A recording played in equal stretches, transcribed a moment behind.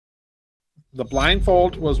The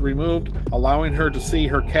blindfold was removed, allowing her to see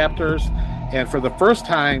her captors, and for the first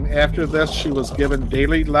time after this, she was given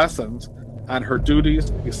daily lessons on her duties,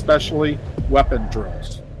 especially weapon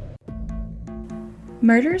drills.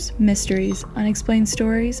 Murders, mysteries, unexplained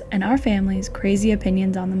stories, and our family's crazy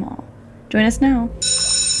opinions on them all. Join us now.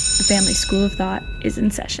 The Family School of Thought is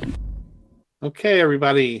in session. Okay,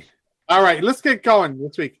 everybody. All right, let's get going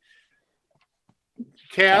this week.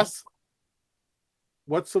 Cass,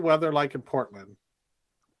 what's the weather like in Portland?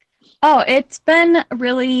 Oh, it's been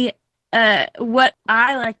really, what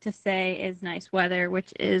I like to say is nice weather,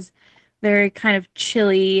 which is very kind of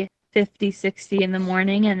chilly, 50, 60 in the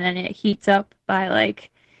morning, and then it heats up by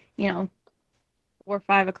 4 or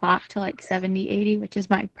 5 o'clock to 70, 80, which is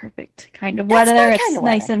my perfect kind of weather.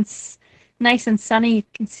 It's nice and sunny. You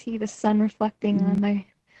can see the sun reflecting on my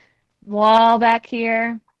wall back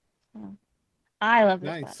here. So, I love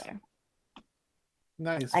this weather.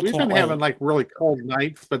 Nice. We've been having really cold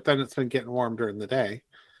nights, but then it's been getting warm during the day.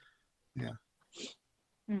 Yeah.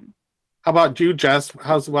 How about you, Jess?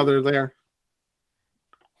 How's the weather there?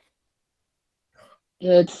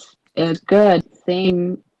 It's good.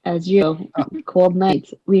 Same as you. Cold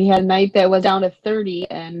nights. We had a night that was down to 30,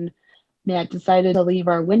 and Matt decided to leave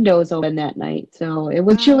our windows open that night. So it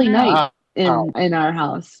was a chilly night in our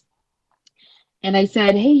house. And I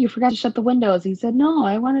said, "Hey, you forgot to shut the windows." He said, "No,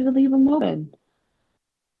 I wanted to leave them open."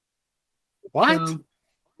 What?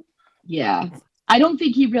 Yeah. I don't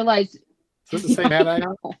think he realized. Is this the same Matt I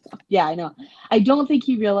know? Yeah, I know. I don't think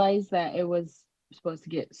he realized that it was supposed to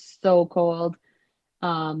get so cold.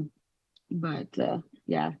 But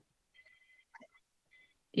yeah.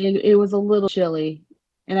 It was a little chilly.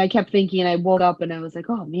 And I kept thinking, I woke up and I was like,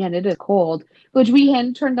 oh man, it is cold. Which we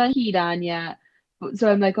hadn't turned the heat on yet.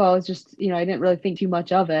 So I'm like, oh, it's just, I didn't really think too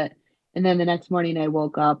much of it. And then the next morning I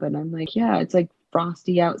woke up and I'm like, yeah, it's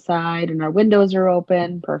frosty outside and our windows are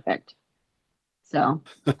open. Perfect. So.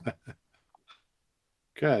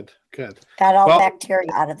 Good. Got all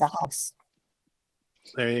bacteria out of the house.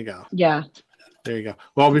 There you go. Yeah. There you go.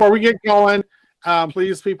 Well, before we get going,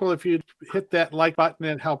 please, people, if you hit that like button,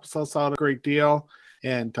 it helps us out a great deal.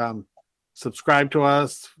 And subscribe to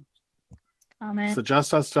us. Comment.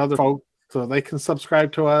 Suggest us to other folks so they can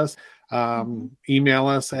subscribe to us. Email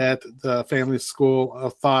us at the Family School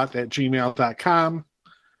of Thought at gmail.com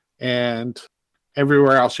and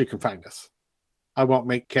everywhere else you can find us. I won't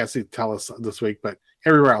make Cassie tell us this week, but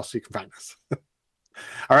everywhere else you can find us.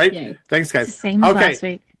 All right. Yay. Thanks, guys. Same as last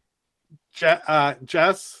week.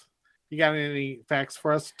 Jess, you got any facts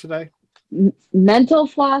for us today? Mental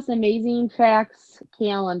Floss Amazing Facts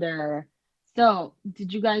Calendar. So,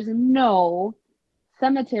 did you guys know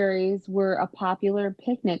cemeteries were a popular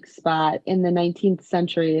picnic spot in the 19th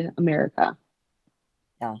century America?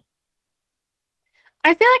 Yeah.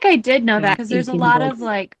 I feel like I did know that because there's a lot of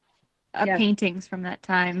paintings from that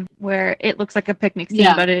time where it looks like a picnic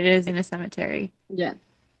scene, but it is in a cemetery. Yeah.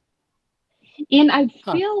 And I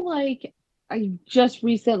feel like I just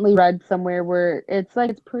recently read somewhere where it's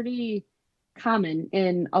pretty common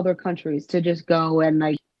in other countries to just go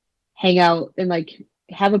and hang out and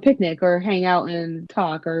have a picnic or hang out and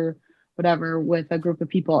talk or whatever with a group of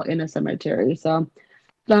people in a cemetery. So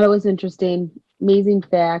thought it was interesting. Amazing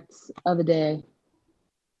facts of the day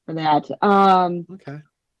for that. Okay.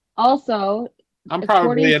 Also, I'm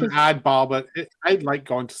probably an oddball, but I like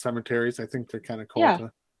going to cemeteries. I think they're kind of cool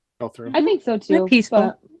to go through. I think so too. They're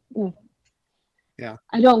peaceful. But, yeah.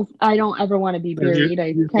 I don't ever want to be buried.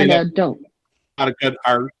 I kind of don't. A lot of good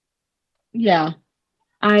art. Yeah.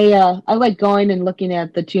 I like going and looking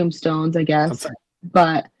at the tombstones, I guess.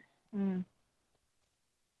 But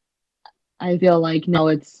I feel like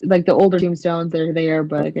it's the older tombstones that are there,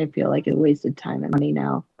 but I feel like it's wasted time and money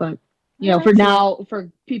now. But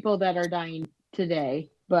for people that are dying today.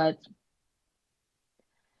 But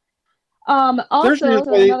also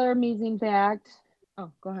another amazing fact.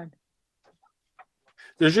 Oh, go ahead.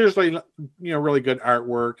 There's usually really good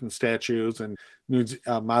artwork and statues and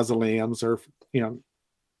mausoleums or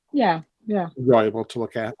enjoyable to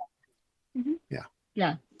look at. Mm-hmm.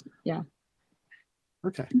 Yeah.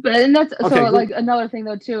 Okay. But that's another thing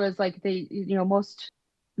though too is they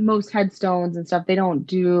most headstones and stuff, they don't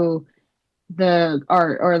do the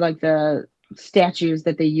art or the statues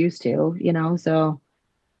that they used to, so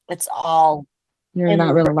it's all you're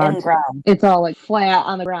not really allowed to. Ground. It's all flat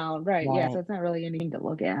on the ground, right? Yeah, so it's not really anything to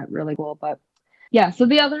look at. Really cool, but yeah. So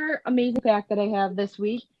the other amazing fact that I have this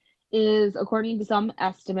week is, according to some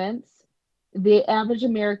estimates, the average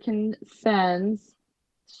American spends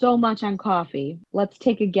so much on coffee. Let's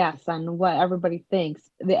take a guess on what everybody thinks.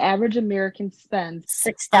 The average American spends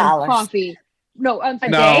 $6 on coffee. No, I'm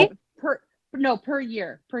sorry. A day? No, per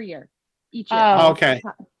year. Each year. Oh. Okay.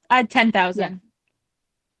 I had 10,000.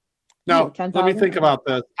 Now, Ooh, 10,000? let me think about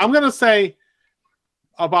this. I'm going to say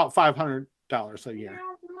about $500 a year.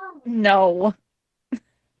 No.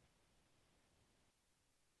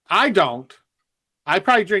 I don't. I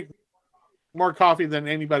probably drink more coffee than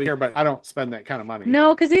anybody here, but I don't spend that kind of money.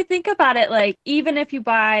 No, because you think about it, like, even if you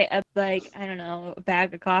buy a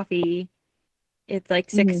bag of coffee, it's like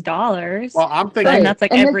 $6. Well, I'm thinking, and that's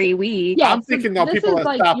like And every week. Yeah, I'm thinking though, this people is that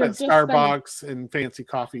like stop you're at just Starbucks and fancy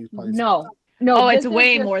coffee places. No. Oh, it's this is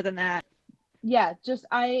way just- more than that. Yeah,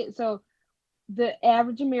 so the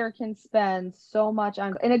average American spends so much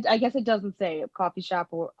on, and I guess it doesn't say a coffee shop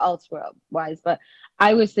or elsewhere wise, but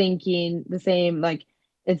I was thinking the same. Like,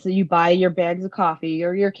 it's you buy your bags of coffee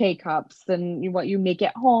or your K cups and what you make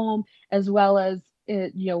at home, as well as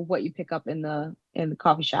what you pick up in the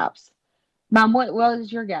coffee shops. Mom, what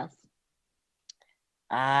is your guess?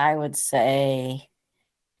 I would say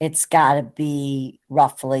it's got to be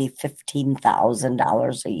roughly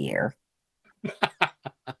 $15,000 a year.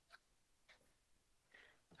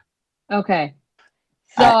 Okay,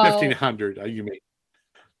 so 1,500. You mean?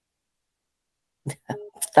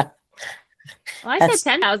 Well, I said That's-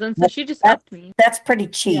 10,000, so she just upped me. That's pretty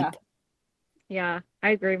cheap Yeah. Yeah, I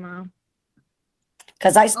agree, Mom.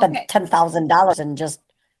 because I spent Okay. $10,000 in just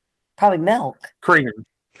probably milk. Creamer.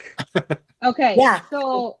 Okay. Yeah.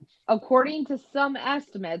 So according to some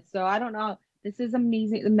estimates, so I don't know, this is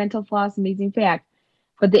amazing, the mental floss, amazing fact,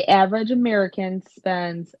 but the average American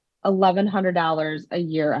spends $1,100 a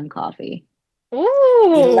year on coffee.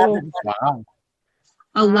 Ooh. 11, Wow.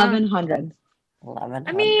 1,100. 1100.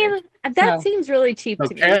 I mean, that No. seems really cheap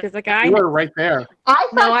to me Okay. because, like, You were right there. I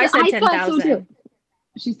thought No, I said I thought so 10,000. too.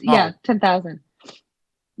 She's yeah, Oh. 10,000.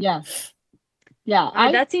 Yeah. Yeah.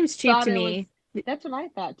 That seems cheap thought to it me. That's what I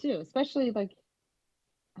thought too. Especially like,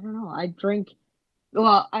 I don't know. I drink.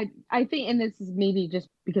 Well, I think, and this is maybe just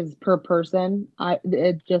because per person,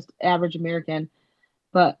 it's just average American,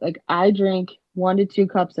 but like I drink 1 to 2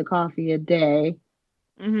 cups of coffee a day.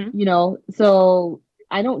 Mm-hmm. So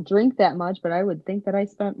I don't drink that much, but I would think that I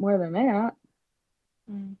spent more than that.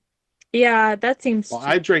 Yeah, that seems Well, cheap.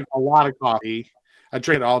 I drink a lot of coffee. I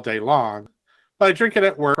drink it all day long, but I drink it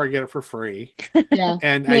at work. I get it for free. Yeah,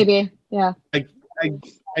 And maybe. Yeah.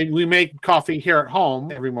 we make coffee here at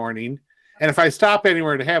home every morning. And if I stop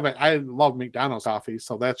anywhere to have it, I love McDonald's coffee,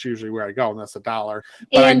 so that's usually where I go, and that's $1.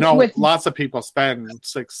 But I And know with- lots of people spend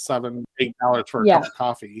 $6, $7, $8 for a Yeah. cup of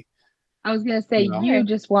coffee. I was gonna say No. you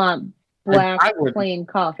just want black I would- plain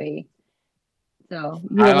coffee. So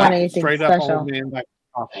you I don't want like anything straight up special. old man black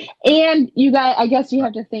coffee. And you guys, I guess you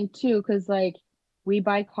have to think too, because like we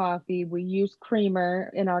buy coffee, we use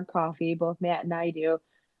creamer in our coffee, both Matt and I do,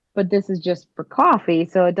 but this is just for coffee,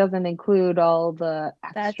 so it doesn't include all the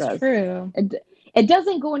extras. That's true. It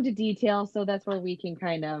doesn't go into detail, so that's where we can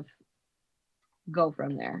kind of go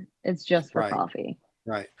from there. It's just for Right. coffee.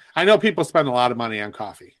 Right. I know people spend a lot of money on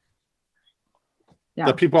coffee. Yeah.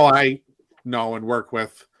 The people I know and work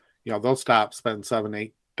with, they'll spend $7,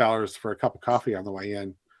 $8 for a cup of coffee on the way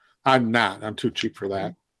in. I'm not. I'm too cheap for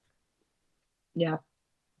that. Yeah.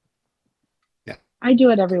 Yeah. I do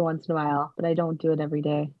it every once in a while, but I don't do it every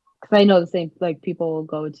day. Because I know the same, like people will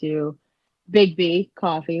go to Big B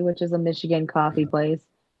Coffee, which is a Michigan coffee place,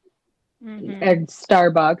 Mhm. and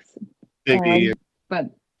Starbucks. Biggie. But,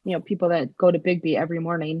 people that go to Big B every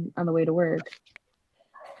morning on the way to work.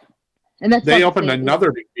 And that's They about opened the same-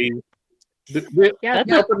 another Big B. Yeah,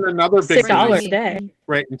 They that's opened another Big $6 B a day.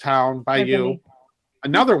 right in town by Right by you. me.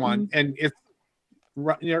 Another one, and it's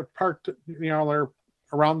parked. They're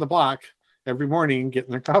around the block every morning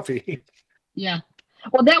getting their coffee. Yeah.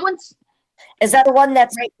 Well, that one's Is that the one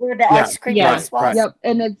that's right where the Yeah, ice cream yeah, place was? right. Yep,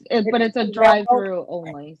 and but it's a drive-through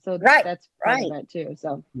only, so Right, that's part of right. it too.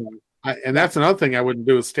 So And that's another thing I wouldn't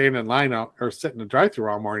do is stand in line out or sit in the drive-thru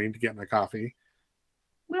all morning to get my coffee.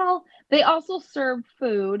 well, they also serve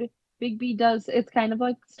food. Big B does. It's kind of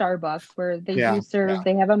like Starbucks where they Yeah, do serve. yeah.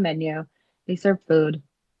 They have a menu. They serve food.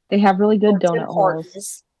 They have really good It's donut important.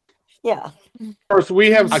 holes. Yeah. Of course, we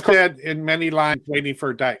have sat in many lines waiting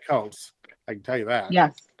for Diet Cokes. I can tell you that.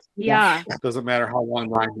 Yes. Yeah. Doesn't matter how long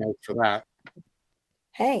line is for that.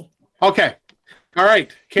 Hey. Okay. All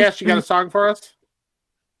right. Cash, you got a song for us?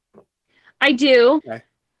 I do. Okay.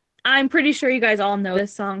 I'm pretty sure you guys all know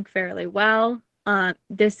this song fairly well.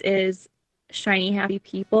 This is Shiny Happy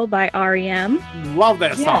People by REM. Love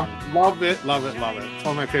that Yeah. song. Love it, love it, love it. It's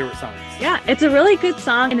one of my favorite songs. Yeah, it's a really good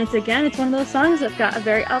song, and it's one of those songs that's got a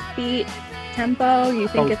very upbeat tempo. You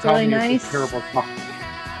think Don't it's tell really me nice. It's a terrible song.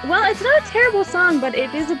 Well, it's not a terrible song, but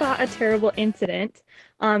it is about a terrible incident.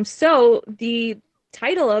 So the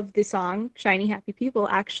title of the song, Shiny Happy People,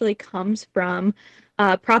 actually comes from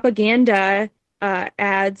propaganda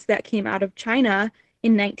ads that came out of China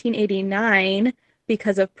in 1989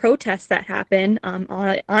 because of protests that happened.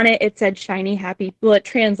 On it, it said Shiny Happy, well, it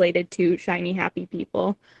translated to Shiny Happy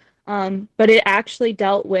People. But it actually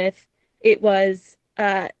dealt with, it was,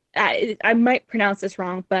 I might pronounce this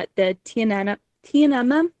wrong, but the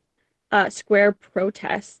Tiananmen Square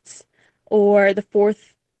protests, or the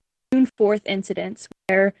June 4th incidents,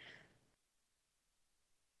 where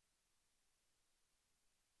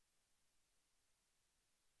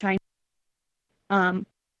China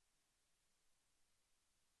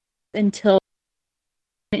until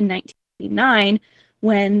in 1989,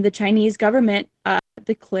 when the Chinese government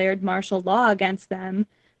declared martial law against them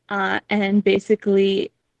and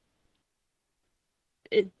basically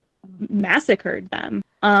massacred them.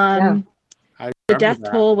 The death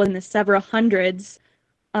toll was in the several hundreds,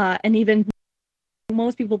 and even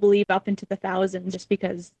most people believe up into the thousands, just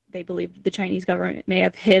because they believe the Chinese government may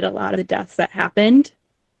have hid a lot of the deaths that happened.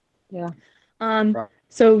 Yeah.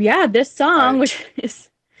 So yeah, this song, which is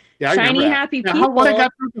Shiny Happy People. Well,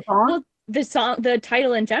 the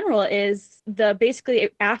title in general is basically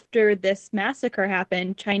after this massacre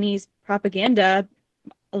happened, Chinese propaganda,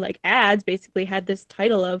 like ads, basically had this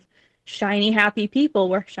title of Shiny Happy People.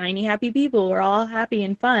 We're shiny happy people. We're all happy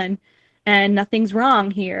and fun, and nothing's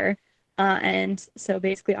wrong here. And so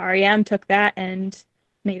basically REM took that and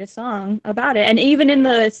made a song about it. And even in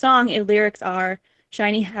the song, lyrics are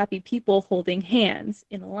shiny happy people holding hands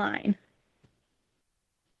in a line.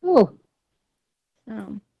 Oh.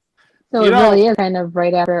 So it really is kind of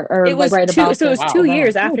right after, or it was right about. So it was 2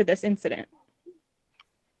 years after this incident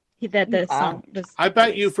that the song was. I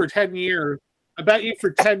bet you for 10 years.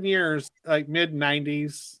 Like mid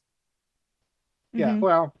 90s. Yeah,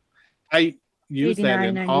 well, I use that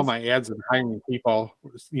in 90s. All my ads and hiring people,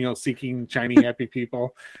 seeking shiny happy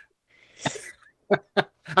people.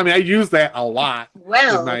 I mean, I use that a lot in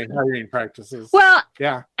my hiring practices. Well,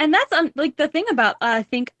 yeah, and that's like the thing about I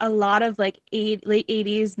think a lot of like late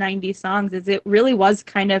 80s, 90s songs is it really was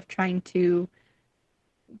kind of trying to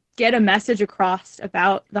get a message across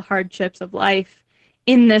about the hardships of life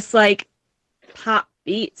in this like pop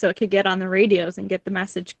beat, so it could get on the radios and get the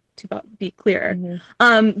message to be clearer.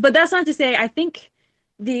 Mm-hmm. But that's not to say I think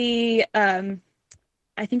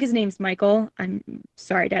I think his name's Michael. I'm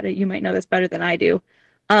sorry, Dad, you might know this better than I do.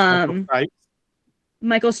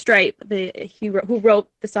 Michael Stipe, who wrote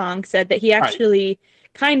the song, said that he actually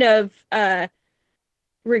kind of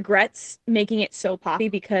regrets making it so poppy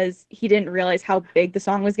because he didn't realize how big the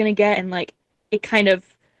song was going to get, and like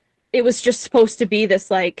it was just supposed to be this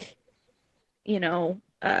like,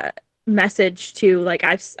 message to like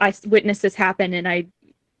I witnessed this happen and I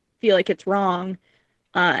feel like it's wrong.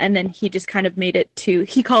 And then he just kind of made it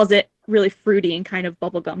he calls it really fruity and kind of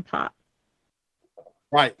bubblegum pop.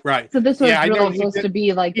 Right. So this was really supposed to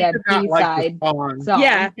be like that B-side song.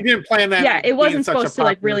 Yeah. He didn't plan that. Yeah, it wasn't supposed to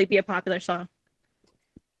like really be a popular song.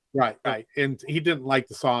 Right. And he didn't like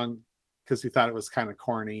the song because he thought it was kind of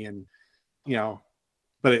corny and,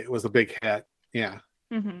 but it was a big hit. Yeah.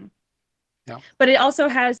 Mm-hmm. Yeah. But it also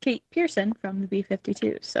has Kate Pearson from the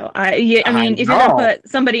B-52. So I mean, if you're going to put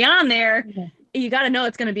somebody on there, you got to know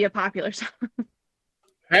it's going to be a popular song.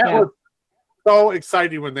 That was so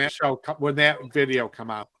exciting when that video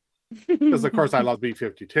come out, because of course I love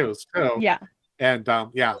B-52s too. Yeah. And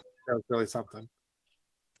that was really something.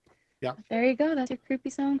 Yeah. There you go. That's your creepy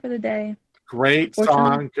song for the day. Great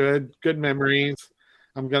song. Good memories.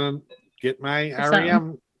 I'm gonna get my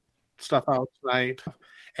REM stuff out tonight,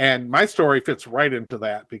 and my story fits right into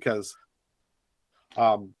that because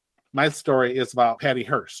my story is about Patty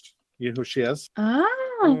Hearst. You know who she is?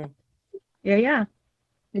 Oh, yeah.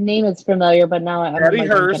 The name is familiar, but now I'm Patty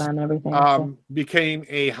Hearst on everything. Became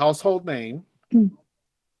a household name in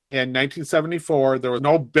 1974. There was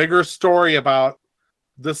no bigger story about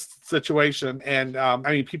this situation, and I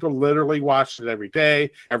mean, people literally watched it every day,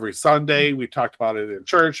 every Sunday. We talked about it in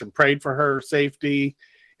church and prayed for her safety,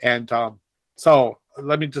 and so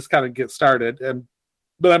let me just kind of get started.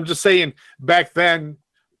 But I'm just saying, back then,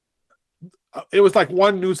 it was like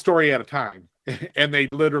one news story at a time. And they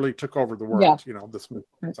literally took over the world, this movie.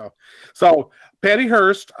 So Patty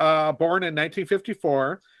Hearst, born in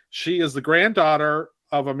 1954, she is the granddaughter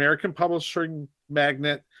of American publishing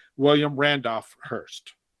magnate William Randolph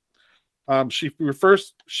Hearst. She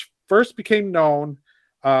first became known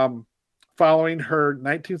following her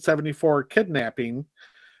 1974 kidnapping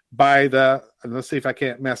by let's see if I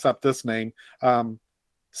can't mess up this name, Symbionese.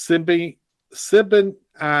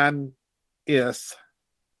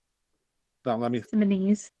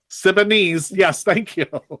 Symbionese, yes, thank you.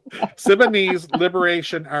 Symbionese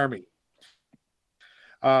Liberation Army.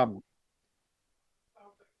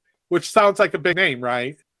 Which sounds like a big name,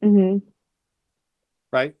 right? Mm-hmm.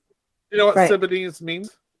 Right? You know what Right. Symbionese means?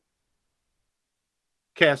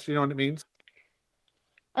 Cass, you know what it means?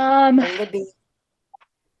 Libby.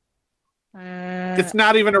 It's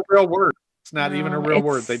not even a real word. It's not even a real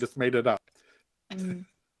word. They just made it up. Mm.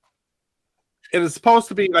 It is supposed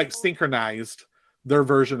to be like synchronized, their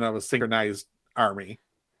version of a synchronized army.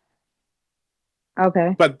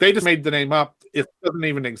 Okay. But they just made the name up. It doesn't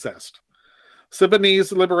even exist.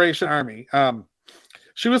 Symbionese Liberation Army.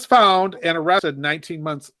 She was found and arrested 19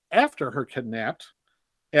 months after her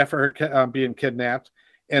being kidnapped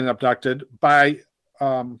and abducted by,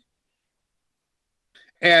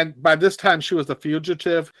 and by this time she was a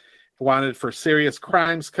fugitive, wanted for serious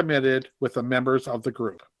crimes committed with the members of the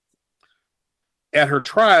group. At her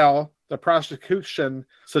trial, the prosecution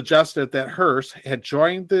suggested that Hearst had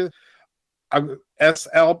joined the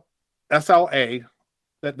SLA,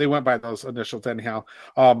 that they went by those initials anyhow,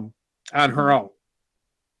 on her own.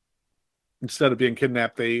 Instead of being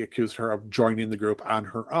kidnapped, they accused her of joining the group on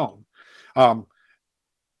her own.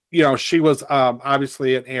 She was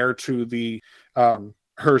obviously an heir to the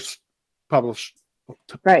Hearst published.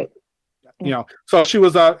 Right. So she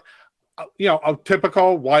was a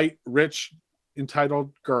typical white, rich,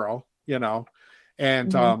 entitled girl,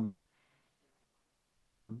 and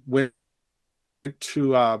went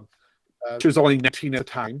to she was only 19 at the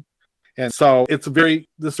time. And so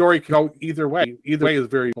the story can go either way. Either way is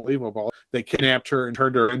very believable. They kidnapped her and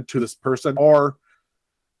turned her into this person, or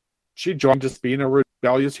she joined just being a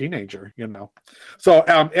rebellious teenager, So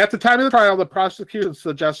at the time of the trial, the prosecution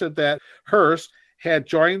suggested that Hearst had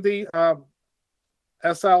joined the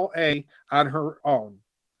SLA on her own.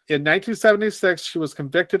 In 1976, she was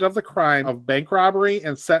convicted of the crime of bank robbery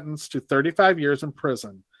and sentenced to 35 years in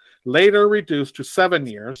prison, later reduced to 7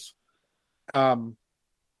 years.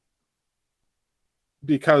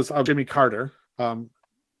 Because of Jimmy Carter,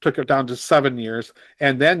 took it down to 7 years,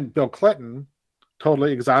 and then Bill Clinton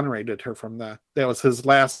totally exonerated her from that. That was his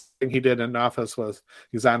last thing he did in office, was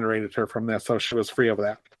exonerated her from that, so she was free of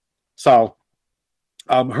that. So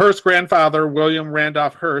Hearst's grandfather, William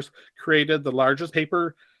Randolph Hearst, created the largest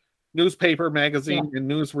newspaper, magazine, and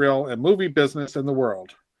newsreel and movie business in the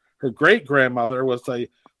world. Her great-grandmother was a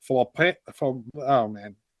I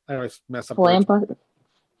always mess up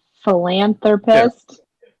philanthropist.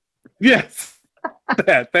 Yes.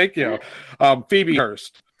 Thank you. Phoebe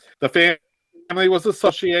Hearst. The family was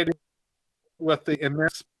associated with the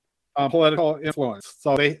immense political influence.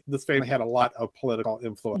 So this family had a lot of political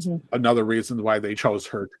influence. Mm-hmm. Another reason why they chose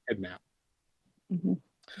her to kidnap.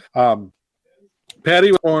 Mm-hmm.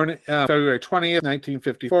 Patty was born February 20th,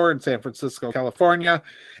 1954 in San Francisco, California,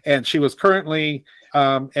 and she was currently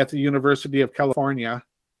at the University of California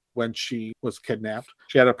when she was kidnapped.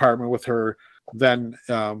 She had an apartment with her then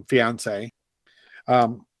fiance.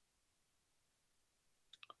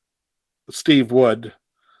 Steve Wood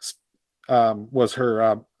was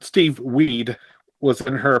her, Steve Weed was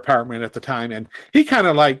in her apartment at the time, and he kind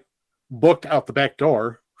of like booked out the back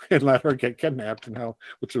door and let her get kidnapped,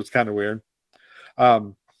 which was kind of weird.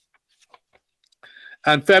 On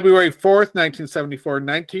February 4th, 1974,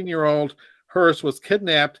 19-year-old Hearst was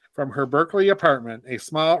kidnapped from her Berkeley apartment. A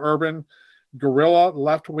small urban guerrilla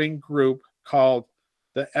left-wing group called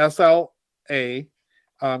the SLA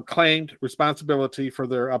claimed responsibility for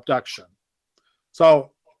their abduction.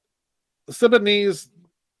 So the Symbionese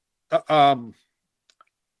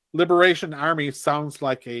Liberation Army sounds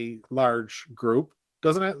like a large group,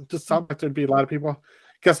 doesn't it? Just sounds like there'd be a lot of people.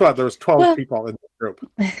 Guess what? There was 12 people in the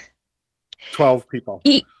group. 12 people.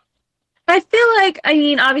 I feel like,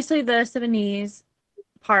 obviously the Symbionese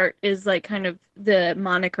part is like kind of the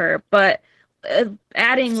moniker, but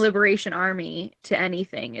adding Liberation Army to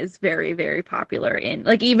anything is very, very popular. In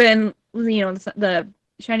like even the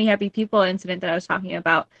Shiny Happy People incident that I was talking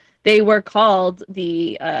about, they were called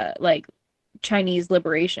the Chinese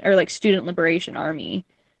Liberation or like Student Liberation Army.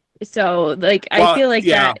 So I feel like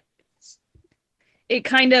that it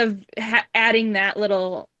kind of adding that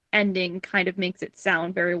little ending kind of makes it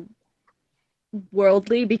sound very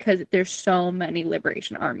worldly because there's so many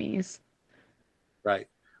liberation armies. Right.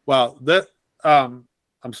 Well, that I'm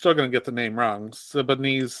still going to get the name wrong.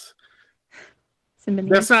 Symbionese.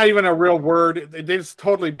 That's not even a real word. They just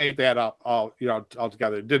totally made that up all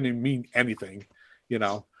together. It didn't even mean anything,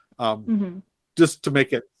 just to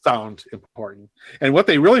make it sound important. And what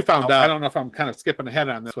they really found out, I don't know if I'm kind of skipping ahead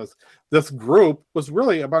on this, was this group was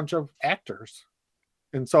really a bunch of actors.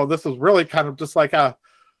 And so this was really kind of just like a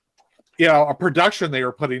a production they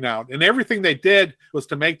were putting out, and everything they did was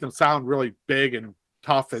to make them sound really big and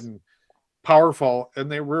tough and powerful,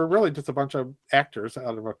 and they were really just a bunch of actors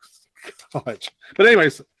out of a college. But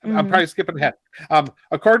anyways, I'm probably skipping ahead.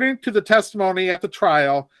 According to the testimony at the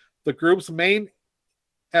trial, the group's main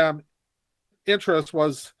interest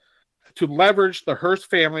was to leverage the Hearst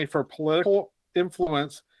family for political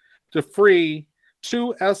influence to free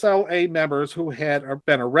 2 SLA members who had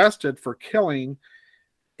been arrested for killing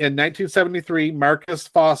in 1973 Marcus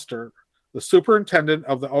Foster, the superintendent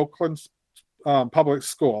of the Oakland public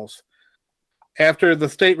schools. After the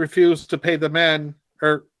state refused to pay the men,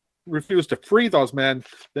 or refused to free those men,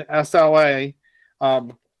 the SLA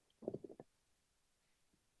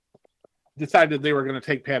decided they were going to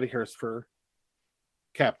take Patty Hearst for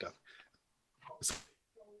captive.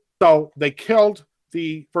 So they killed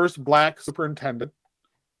the first black superintendent,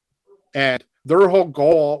 and their whole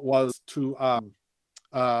goal was to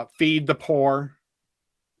feed the poor.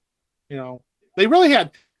 They really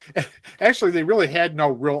had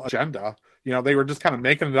no real agenda. They were just kind of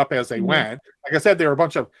making it up as they went. Like I said, they were a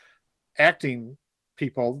bunch of acting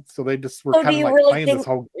people, so they just were kind of like playing this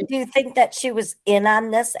whole game. Do you think that she was in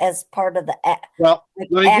on this as part of the Well,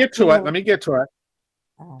 let me get to it.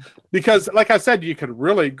 Because, like I said, you could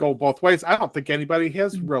really go both ways. I don't think anybody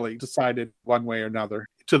has really decided one way or another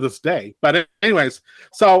to this day. But anyways,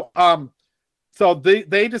 so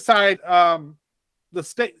they decide the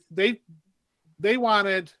state they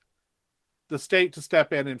wanted the state to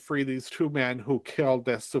step in and free these 2 men who killed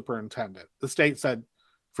this superintendent. The state said,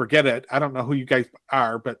 "Forget it. I don't know who you guys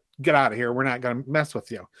are, but get out of here. We're not going to mess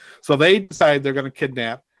with you." So they decide they're going to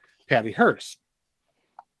kidnap Patty Hearst,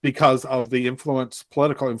 because of the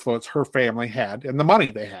political influence her family had and the money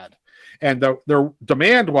they had. And their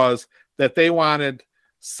demand was that they wanted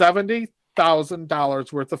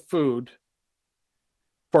 $70,000 worth of food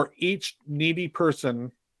for each needy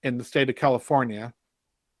person in the state of California.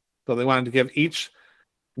 So they wanted to give each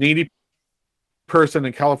needy person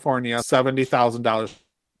in California $70,000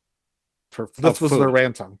 for this was their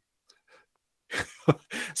ransom.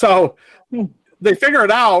 So they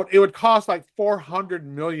figured out it would cost like $400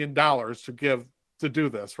 million to do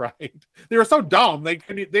this, right? They were so dumb they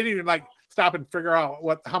didn't even like stop and figure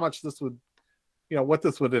out how much this would, what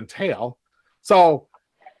this would entail. So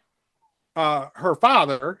her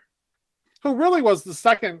father, who really was the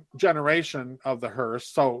second generation of the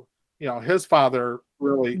Hearst, so his father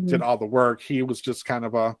really did all the work. He was just kind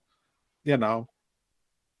of a,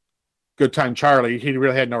 good time Charlie. He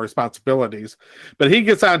really had no responsibilities. But he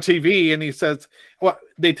gets on TV and he says, well,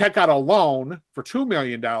 they take out a loan for $2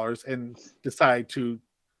 million and decide to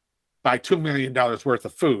buy $2 million worth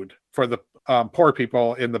of food for the poor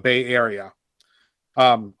people in the Bay Area.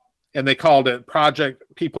 And they called it Project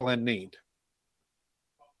People in Need.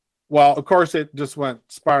 Well, of course, it just went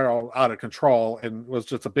spiral out of control and was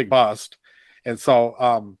just a big bust. And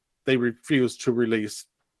so they refused to release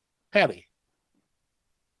Patty.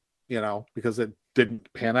 Because it didn't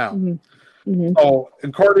pan out. So,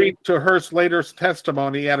 according to Hearst's later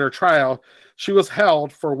testimony at her trial, she was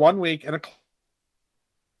held for 1 week in a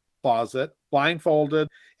closet, blindfolded,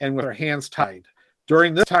 and with her hands tied.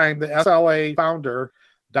 During this time, the SLA founder,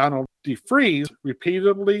 Donald DeFreeze,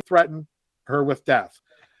 repeatedly threatened her with death.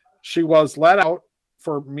 She was let out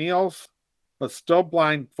for meals, but still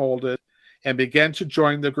blindfolded, and began to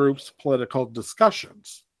join the group's political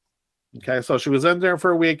discussions. Okay, so she was in there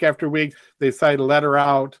for week after week. They decided to let her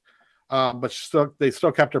out, but they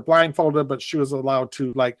still kept her blindfolded, but she was allowed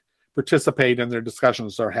to participate in their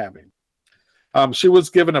discussions they're having. She was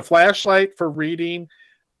given a flashlight for reading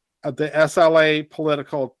the SLA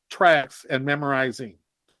political tracts and memorizing.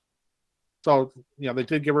 So, they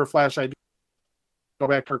did give her a flashlight to go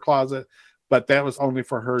back to her closet, but that was only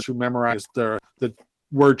for her to memorize the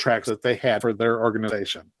word tracks that they had for their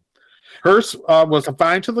organization. Hearst was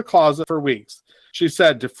confined to the closet for weeks. She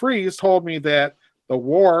said, DeFreeze told me that the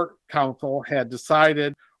War Council had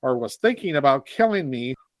decided or was thinking about killing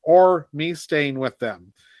me or me staying with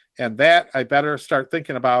them, and that I better start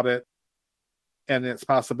thinking about it and its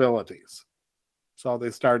possibilities. So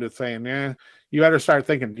they started saying, you better start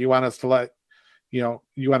thinking, do you want us to you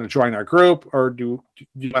want to join our group, or do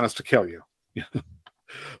you want us to kill you?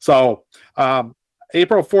 So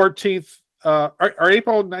April 14th, or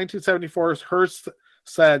April 1974, Hearst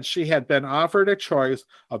said she had been offered a choice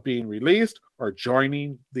of being released or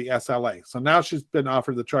joining the SLA. So now she's been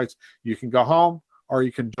offered the choice. You can go home or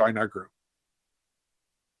you can join our group.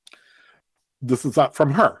 This is up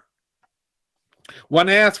from her. When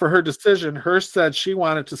asked for her decision, Hearst said she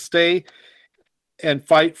wanted to stay and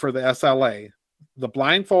fight for the SLA. The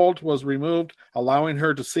blindfold was removed, allowing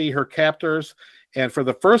her to see her captors. And for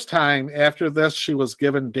the first time after this, she was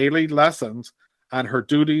given daily lessons on her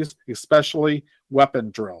duties, especially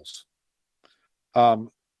weapon drills.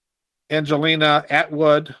 Angelina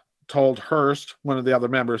Atwood told Hearst, one of the other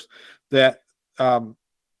members, that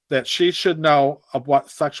that she should know of what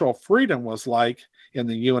sexual freedom was like in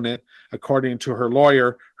the unit. According to her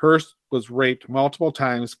lawyer, Hearst was raped multiple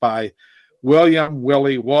times by William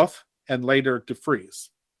Willie Wolf and later DeFries.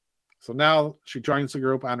 So now she joins the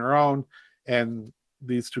group on her own, and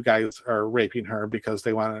these two guys are raping her because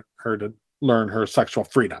they wanted her to learn her sexual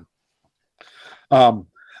freedom. On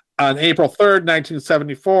April 3rd,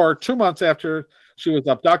 1974, 2 months after she was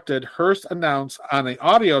abducted, Hearst announced on an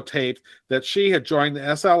audio tape that she had joined the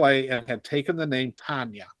SLA and had taken the name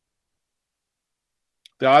Tanya.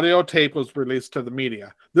 The audio tape was released to the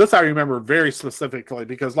media. This I remember very specifically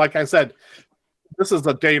because, like I said, this is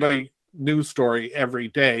a daily news story every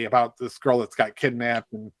day about this girl that's got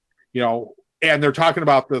kidnapped, and and they're talking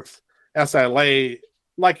about this SLA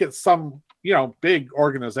like it's some big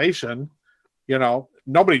organization.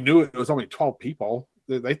 Nobody knew it was only 12 people.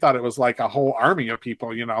 They thought it was like a whole army of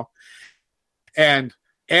people, And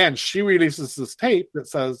she releases this tape that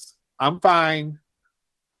says, "I'm fine,"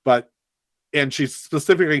 and she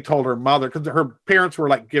specifically told her mother, because her parents were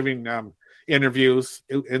like giving interviews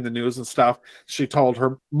in the news and stuff. She told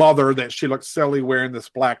her mother that she looked silly wearing this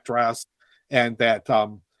black dress, and that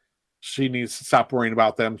she needs to stop worrying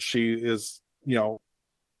about them. She is,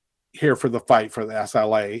 here for the fight for the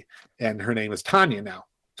SLA, and her name is Tanya now.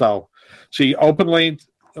 So she openly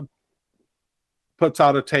puts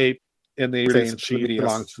out a tape in the saying she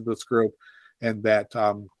belongs to this group, and that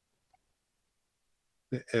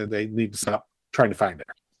they need to stop trying to find her.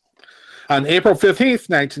 On April 15th,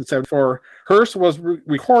 1974, Hearst was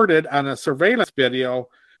recorded on a surveillance video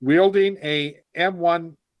wielding a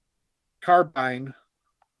M1 carbine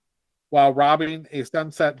while robbing a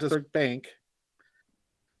Sunset District bank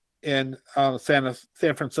in San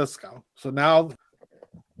Francisco. So now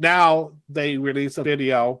they release a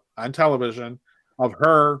video on television of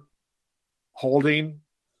her holding,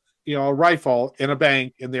 a rifle in a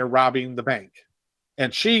bank, and they're robbing the bank.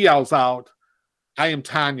 And she yells out, "I am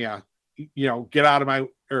Tanya, get out of my,"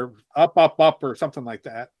 or up, or something like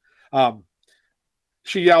that.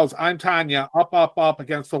 She yells, "I'm Tanya, up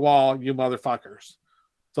against the wall, you motherfuckers."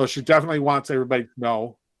 So she definitely wants everybody to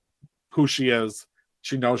know who she is.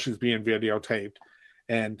 She knows she's being videotaped,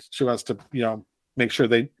 and she wants to, make sure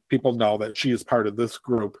people know that she is part of this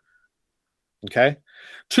group. Okay.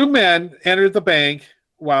 2 men entered the bank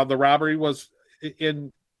while the robbery was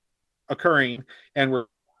occurring and were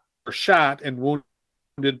shot and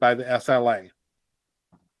wounded by the SLA.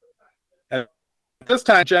 At this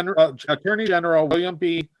time, Attorney General William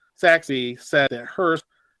B. Saxby said that Hearst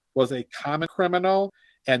was a common criminal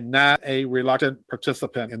and not a reluctant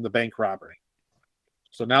participant in the bank robbery.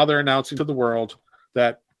 So now they're announcing to the world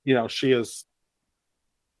that, she's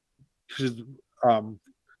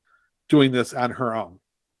doing this on her own.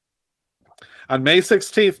 On May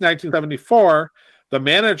 16th, 1974, the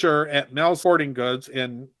manager at Mel's Sporting Goods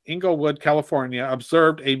in Inglewood, California,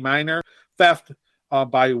 observed a minor theft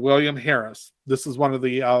by William Harris. This is one of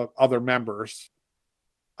the other members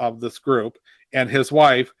of this group, and his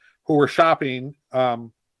wife, who were shopping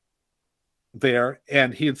there,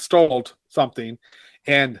 and he had stole something,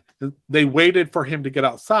 and they waited for him to get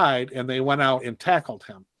outside, and they went out and tackled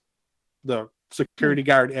him, the security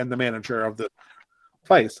guard and the manager of the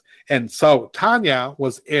place. And so Tanya,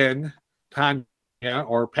 or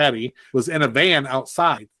Patty, was in a van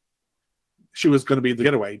outside. She was going to be the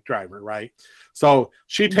getaway driver, right? So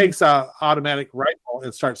she takes an automatic rifle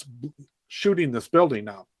and starts shooting this building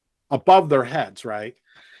up above their heads, right?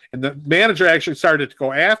 And the manager actually started to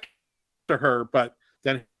go after her, but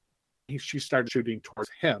then she started shooting towards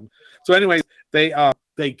him. So anyways,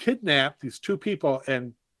 they kidnap these 2 people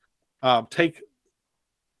and take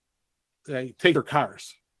their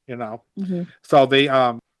cars, So they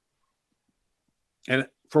and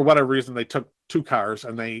for whatever reason they took 2 cars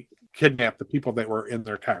and they kidnapped the people that were in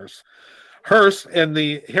their cars. Hearst and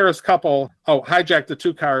the Harris couple hijacked the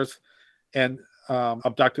 2 cars and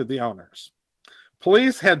abducted the owners.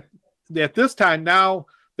 Police had, at this time, now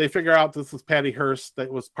they figure out this is Patty Hearst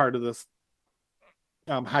that was part of this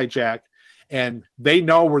hijack, and they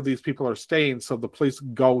know where these people are staying, so the police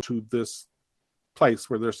go to this place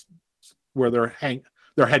where their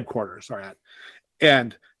headquarters are at,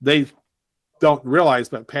 and they don't realize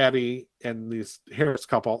that Patty and this Harris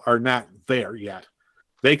couple are not there yet.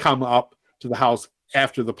 They come up to the house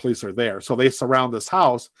after the police are there, so they surround this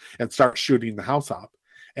house and start shooting the house up,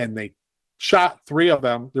 and they shot 3 of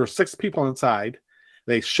them. There were 6 people inside.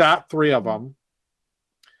 They shot 3 of them.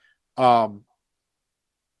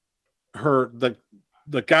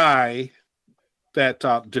 The guy that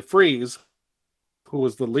DeFreeze, who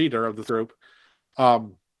was the leader of the group,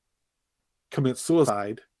 commits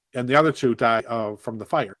suicide, and the other 2 die from the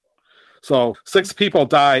fire. So 6 people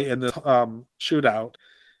die in this shootout,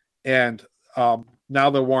 and now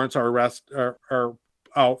the warrants are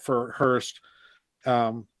out for Hearst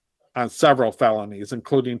on several felonies,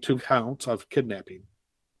 including 2 counts of kidnapping.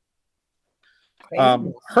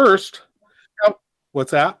 Hearst,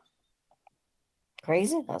 what's that?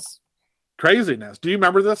 Craziness. Do you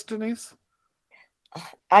remember this, Denise?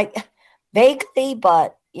 I vaguely,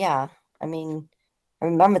 but yeah. I mean, I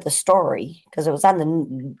remember the story because it was on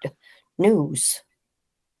the news.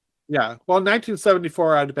 Yeah. Well, in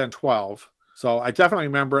 1974, I'd have been 12. So I definitely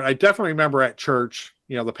remember. I definitely remember at church,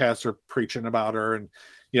 the pastor preaching about her and,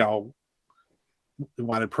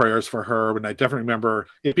 wanted prayers for her. And I definitely remember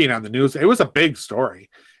it being on the news. It was a big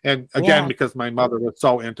story. And again, because my mother was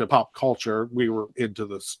so into pop culture, we were into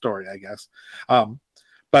the story, I guess.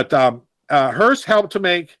 But Hearst helped to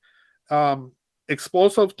make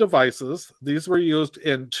explosive devices. These were used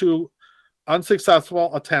in 2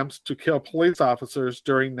 unsuccessful attempts to kill police officers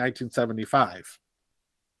during 1975.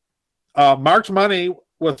 Marked money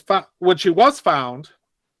was when she was found.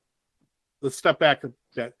 Let's step back a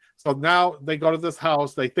bit. So now they go to this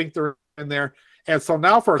house. They think they're in there, and so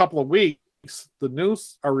now for a couple of weeks, the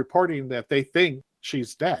news are reporting that they think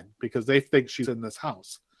she's dead because they think she's in this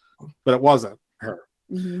house, but it wasn't her.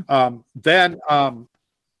 Then,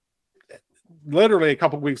 literally a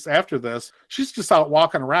couple of weeks after this, she's just out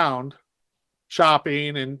walking around,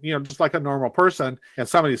 shopping, and just like a normal person. And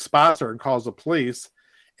somebody spots her and calls the police,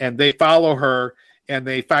 and they follow her and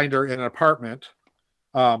they find her in an apartment.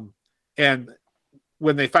 And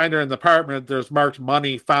when they find her in the apartment, there's marked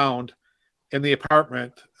money found in the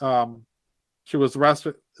apartment. She was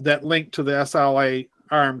arrested. That linked to the SLA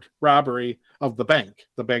armed robbery of the bank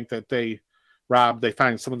that they robbed. They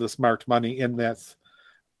find some of this marked money in that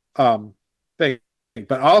thing.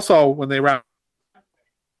 But also, when they robbed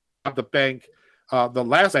the bank, the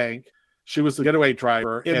last bank, she was the getaway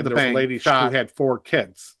driver, and the lady shot who had 4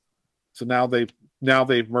 kids. So now they've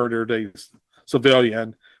murdered a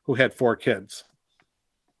civilian who had 4 kids.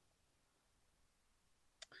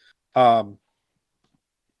 And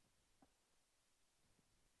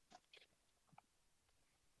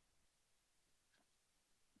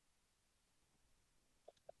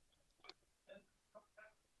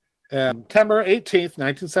September 18th,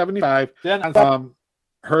 1975,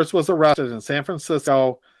 Hearst was arrested in San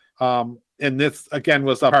Francisco, and this, again,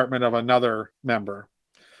 was the apartment of another member.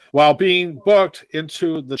 While being booked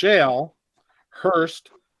into the jail,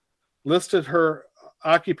 Hearst listed her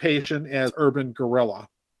occupation as urban guerrilla.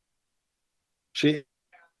 She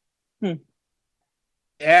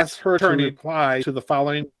asked her attorney to reply to the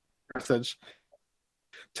following message: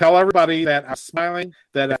 "Tell everybody that I'm smiling,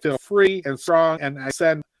 that I feel free and strong, and I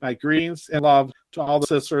send my greetings and love to all the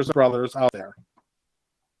sisters and brothers out there."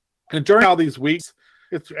 And during all these weeks,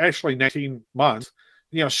 it's actually 19 months,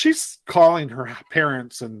 she's calling her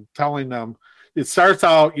parents and telling them, it starts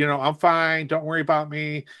out, I'm fine, don't worry about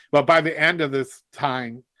me. But by the end of this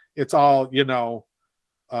time, it's all,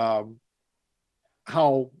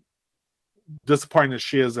 how disappointed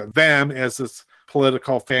she is at them as this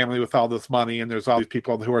political family with all this money, and there's all these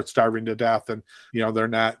people who are starving to death, and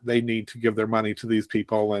they need to give their money to these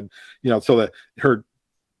people, and so that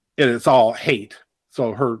it's all hate.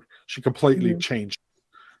 So she completely changed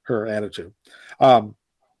her attitude. At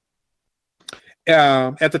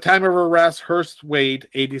the time of her arrest, Hearst weighed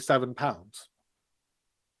 87 pounds,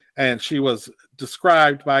 and she was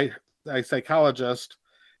described by a psychologist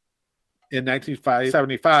in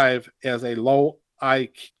 1975 as a low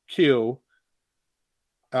IQ,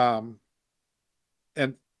 and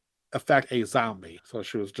in effect a zombie. So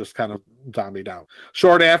she was just kind of zombied out.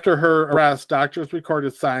 Short after her arrest, doctors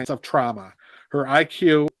recorded signs of trauma. Her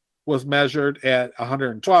IQ was measured at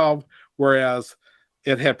 112, whereas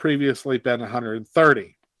it had previously been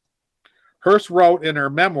 130. Hearst wrote in her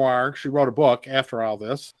memoir, she wrote a book after all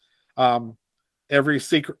this, Every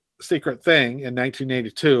Secret Thing, in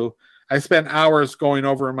 1982. I spent hours going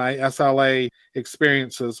over my SLA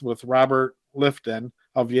experiences with Robert Lifton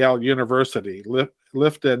of Yale University.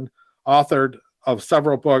 Lifton authored of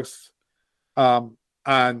several books on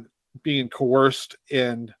being coerced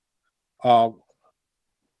through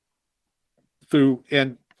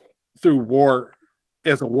war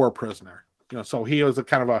as a war prisoner. So he was a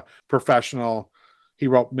kind of a professional. He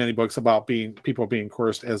wrote many books about people being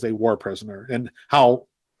coerced as a war prisoner, and how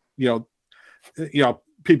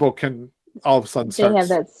people can all of a sudden start. They have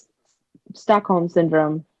that Stockholm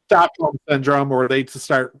syndrome. Or they just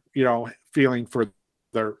start, feeling for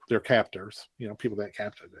their captors, people that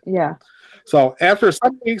captured it. Yeah. So after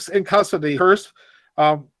some weeks in custody, Hearst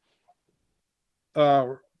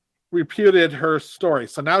reputed her story.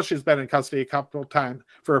 So now she's been in custody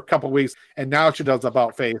for a couple of weeks, and now she does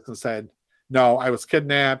about face and said, "No, I was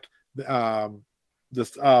kidnapped. Both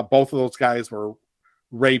of those guys were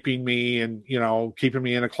raping me and keeping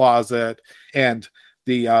me in a closet." And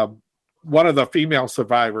the one of the female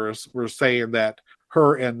survivors were saying that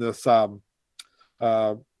her and this both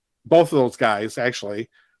of those guys actually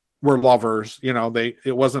were lovers.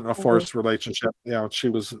 It wasn't a forced relationship. They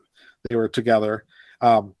were together.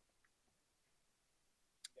 And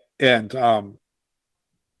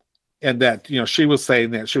that she was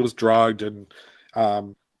saying that she was drugged, and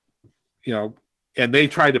and they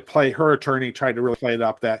tried to her attorney tried to really play it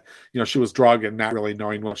up that she was drugged and not really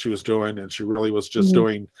knowing what she was doing, and she really was just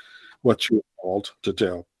doing what she was told to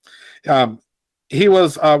do. He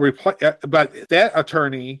was but that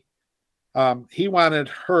attorney, he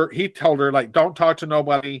told her, like, don't talk to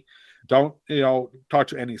nobody, don't talk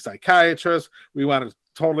to any psychiatrist. We want to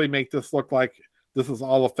totally make this look like this is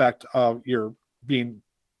all effect of your being,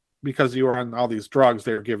 because you were on all these drugs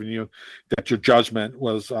they're giving you, that your judgment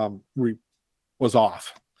was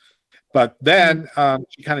off. But then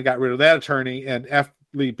she kind of got rid of that attorney, and F.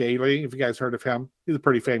 Lee Bailey, if you guys heard of him, he's a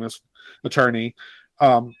pretty famous attorney,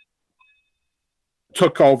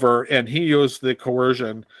 took over, and he used the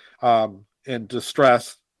coercion and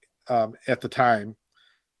distress at the time.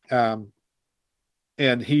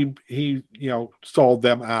 And he sold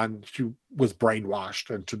them on, she was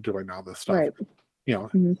brainwashed into doing all this stuff. Right.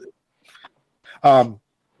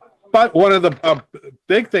 But one of the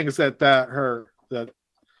big things that the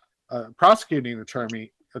prosecuting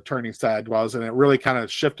attorney said was, and it really kind of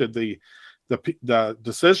shifted the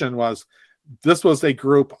decision, was this was a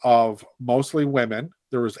group of mostly women.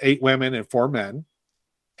 There was 8 women and 4 men,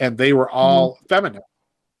 and they were all feminine.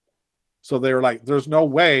 So they were like, there's no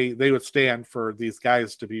way they would stand for these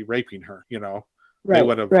guys to be raping her, Right, they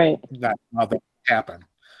would have not allowed that to happen.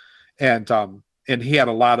 And he had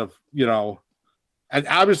a lot of, and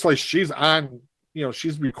obviously she's on,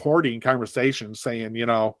 she's recording conversations saying,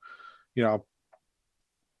 you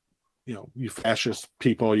fascist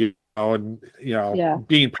people, and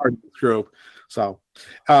being part of this group. So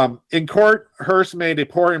in court, Hearst made a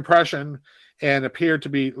poor impression and appeared to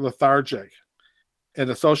be lethargic. An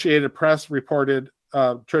Associated Press reported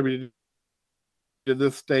attributed to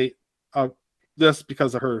this state of this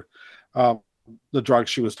because of her the drugs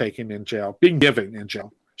she was taking in jail, being given in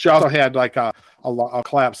jail. She also had like a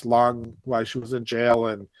collapsed lung while she was in jail,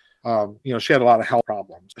 and she had a lot of health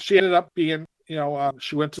problems. She ended up being,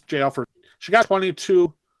 she went to jail she got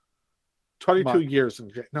 22 years in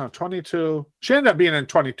jail. No, 22. She ended up being in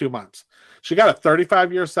 22 months. She got a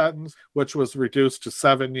 35-year sentence, which was reduced to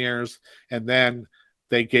 7 years, and then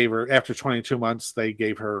they gave her, after 22 months, they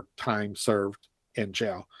gave her time served in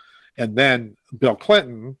jail. And then Bill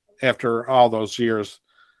Clinton, after all those years,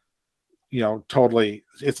 totally,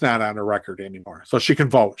 it's not on her record anymore. So she can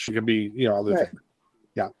vote. She can be, other things.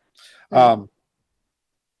 Yeah.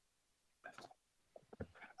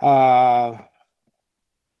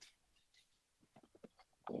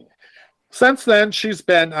 Since then, she's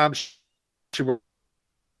been, she wrote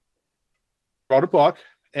a book,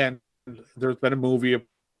 and there's been a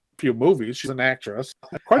few movies. She's an actress.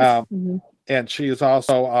 And she is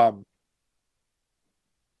also,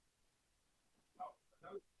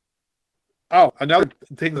 another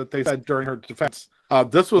thing that they said during her defense,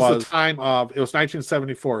 this was the time of, it was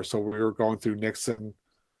 1974, so we were going through Nixon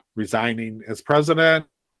resigning as president.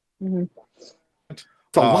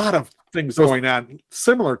 So a lot of things going on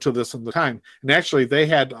similar to this in the time. And actually, they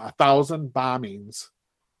had 1,000 bombings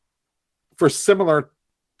for similar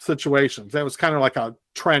situations. That was kind of like a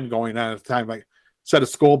trend going on at the time. Like, instead of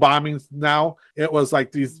school bombings now, it was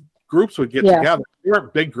like these groups would get together. They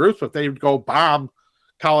weren't big groups, but they would go bomb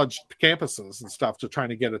college campuses and stuff to try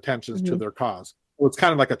to get attention to their cause. It was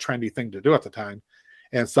kind of like a trendy thing to do at the time.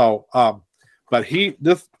 And so, but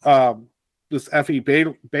this F.E.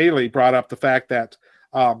 Bailey brought up the fact that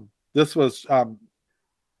this was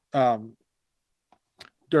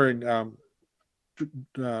during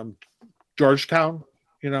Georgetown,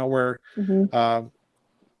 where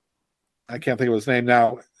I can't think of his name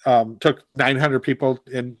now, took 900 people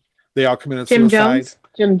and they all committed suicide.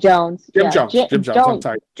 Jim Jones. I'm sorry.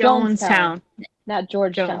 Jonestown. Not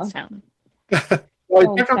Georgetown.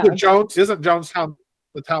 Well, Jones, isn't Jonestown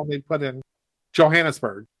the town they put in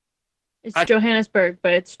Johannesburg? It's Johannesburg,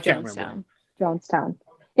 but it's Jonestown. Jonestown.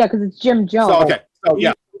 Yeah, because it's Jim Jones. So, okay. So,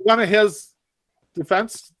 yeah. One of his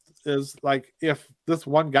defense is like, if this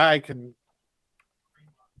one guy can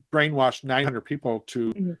brainwash 900 people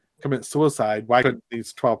to commit suicide, why couldn't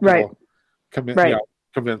these 12 people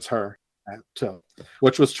convince her to,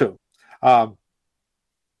 which was true.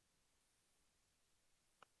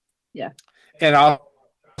 Yeah. And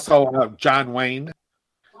also John Wayne.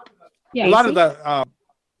 Yeah, a lot of the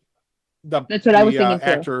that's what I was thinking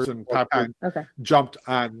actors too. and pop Okay. jumped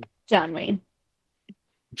on John Wayne.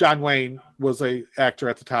 John Wayne was a actor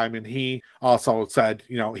at the time, and he also said,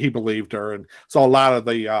 he believed her, and so a lot of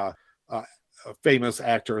the famous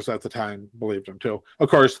actors at the time believed him too. Of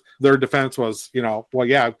course, their defense was, well,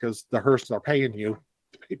 yeah, because the Hearsts are paying you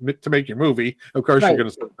to make your movie. Of course, you're going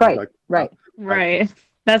to say right.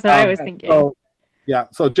 That's what I was thinking.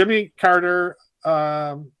 So Jimmy Carter,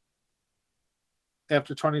 after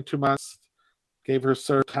 22 months, gave her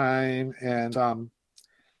serve time, and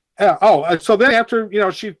so then after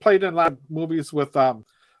she played in a lot of movies with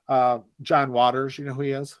John Waters. You know who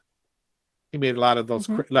he is? He made a lot of those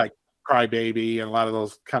like Cry Baby and a lot of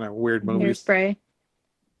those kind of weird movies. Hairspray.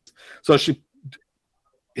 So she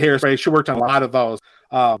worked on a lot of those.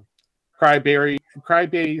 Cry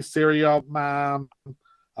Baby, Serial Mom,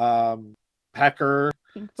 Pecker,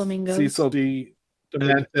 Pink Flamingos. Cecil D.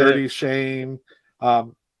 Dirty Shame,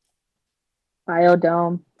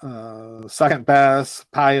 Biodome. Second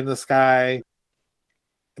Best, Pie in the Sky,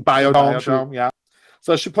 Biodome, yeah.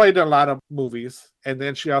 So she played in a lot of movies, and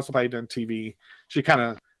then she also played in TV. She kind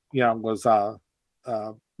of, was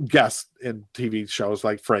guest in TV shows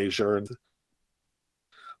like Frasier and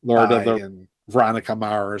Lord of the and Veronica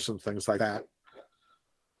Mars and things like that.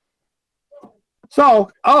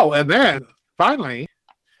 So, and then finally,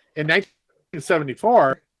 in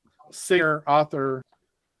 1974, singer, author,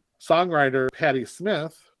 songwriter Patti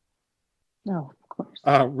Smith of course,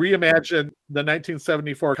 reimagined the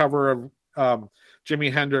 1974 cover of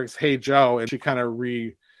Jimi Hendrix' Hey Joe, and she kind of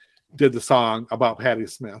redid the song about Patti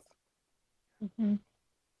Smith.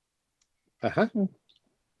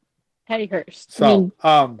 Patty Hearst. So,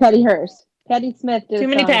 Patty Hearst. Patti Smith did too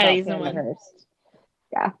many Patties in one. Hearst.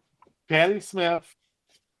 Yeah. Patti Smith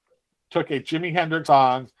took a Jimi Hendrix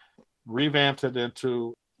song, revamped it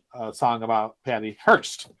into a song about Patty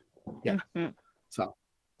Hearst. Yeah. So,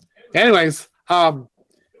 anyways,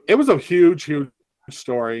 it was a huge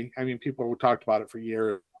story. I mean, people talked about it for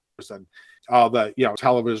years, and all the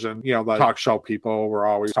television, the talk show people were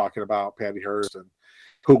always talking about Patty Hearst and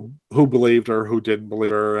who believed her, who didn't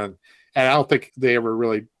believe her, and I don't think they ever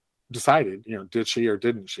really decided, did she or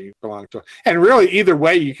didn't she belong to her. And really, either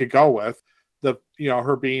way you could go with the,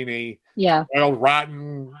 her being a old,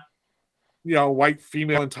 rotten, white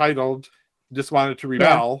female entitled, just wanted to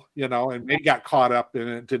rebel, and they got caught up in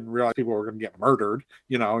it, didn't realize people were going to get murdered,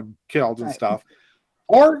 and killed and stuff.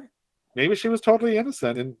 Or maybe she was totally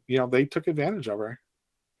innocent and, they took advantage of her.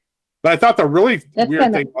 But I thought the really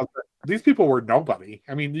weird thing was that these people were nobody.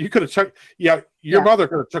 I mean, you could have took, your mother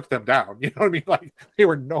could have took them down. You know what I mean? Like, they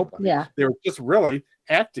were nobody. Yeah. They were just really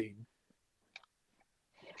acting.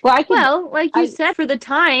 Well, like you said, for the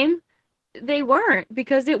time, they weren't,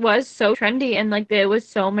 because it was so trendy, and like there was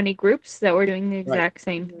so many groups that were doing the exact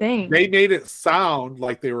same thing. They made it sound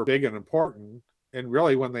like they were big and important, and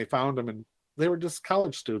really when they found them, and they were just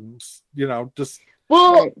college students, just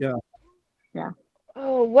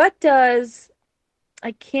Oh, what does,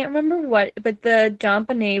 I can't remember what, but the John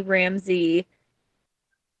Benet Ramsey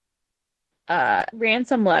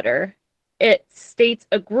ransom letter, it states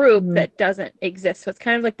a group that doesn't exist. So it's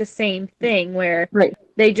kind of like the same thing where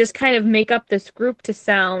they just kind of make up this group to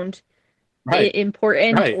sound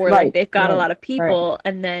important, or like they've got a lot of people,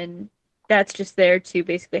 and then that's just there to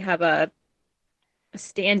basically have a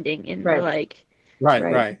standing in the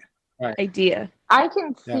idea. I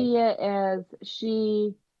can see it as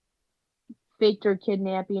she faked her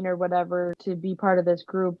kidnapping or whatever to be part of this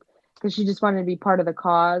group because she just wanted to be part of the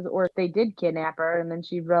cause, or if they did kidnap her and then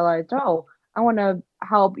she realized, I want to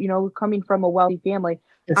help, coming from a wealthy family.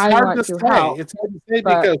 It's hard to say. It's hard to say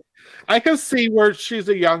because I can see where she's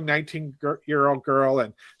a young 19-year-old girl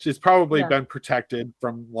and she's probably been protected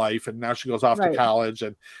from life, and now she goes off to college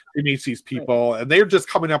and she meets these people and they're just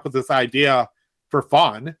coming up with this idea for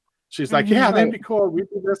fun. She's like, that'd be cool. We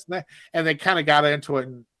do this and that. And they kind of got into it,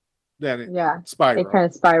 and then it spiraled. It kind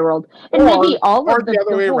of spiraled. And maybe all of the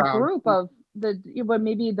whole group of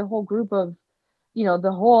maybe the whole group of,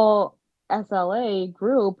 the whole SLA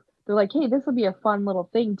group, they're like, hey, this will be a fun little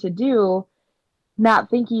thing to do, not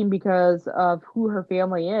thinking because of who her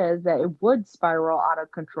family is that it would spiral out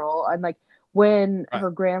of control. And like, when Right.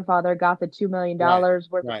 her grandfather got the $2 million worth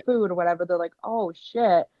Right. of food or whatever, they're like, oh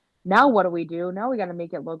shit, now what do we do? Now we got to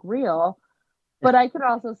make it look real. But I could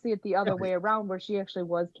also see it the other way around, where she actually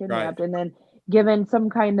was kidnapped and then given some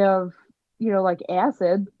kind of, like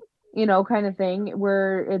acid, kind of thing,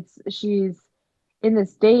 where she's in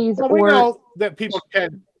this daze. Well, we know that people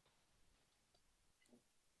can.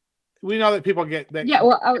 We know that people get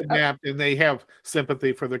kidnapped, and they have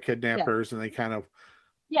sympathy for their kidnappers, and they kind of.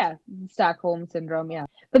 Yeah, Stockholm syndrome. Yeah,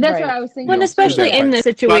 but that's what I was thinking. Well, especially in this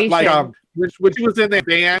situation, like when she was in that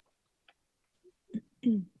van.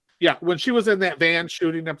 Yeah, when she was in that van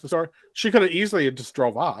shooting up the store, she could have easily just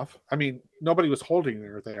drove off. I mean, nobody was holding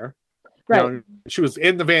her there. Right. She was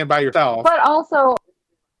in the van by herself. But also,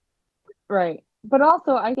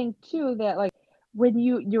 I think too that like when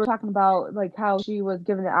you were talking about like how she was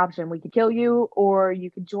given the option, we could kill you or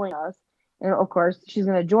you could join us, and of course she's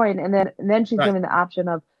going to join, and then she's given the option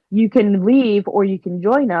of you can leave or you can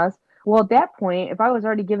join us. Well, at that point, if I was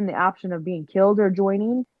already given the option of being killed or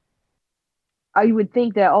joining, I would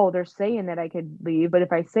think that, they're saying that I could leave, but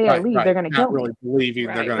if I say I leave, they're going to kill me. Not really believing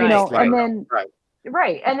they're going to, and then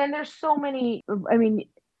and then there's so many. I mean,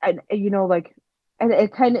 and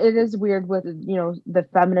it is weird with the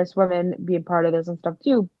feminist women being part of this and stuff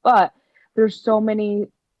too. But there's so many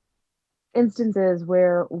instances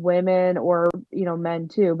where women or men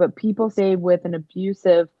too, but people stay with an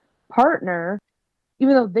abusive partner,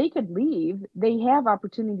 even though they could leave, they have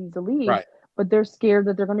opportunities to leave. Right. But they're scared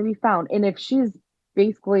that they're going to be found. And if she's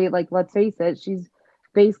basically like, let's face it, she's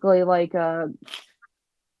basically like a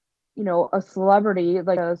celebrity,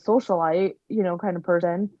 like a socialite, kind of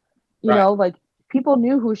person, you know, like people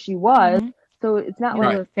knew who she was. So it's not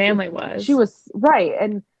like her family was. She was right.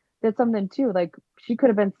 And that's something too. Like she could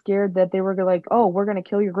have been scared that they were like, oh, we're going to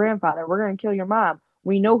kill your grandfather. We're going to kill your mom.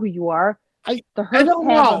 We know who you are. The Hearst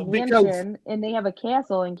have a mansion and they have a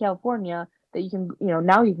castle in California that you can,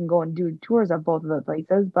 now you can go and do tours of both of the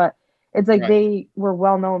places, but it's like they were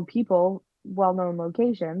well-known people, well-known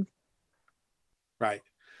locations. Right.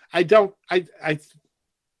 Like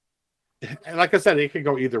I said, it could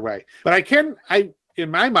go either way, but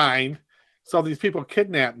in my mind, so these people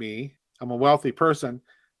kidnap me. I'm a wealthy person.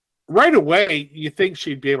 Right away, you think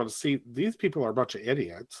she'd be able to see these people are a bunch of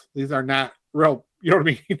idiots. These are not real, you know what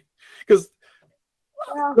I mean? Because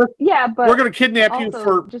but we're going to kidnap you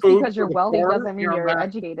for just food because you're wealthy doesn't mean you're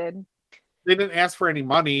educated. They didn't ask for any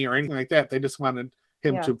money or anything like that. They just wanted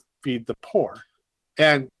him to feed the poor,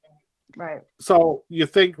 and so you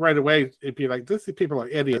think right away it'd be like these people are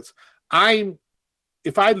idiots.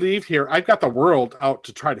 If I leave here, I've got the world out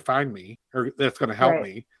to try to find me, or that's going to help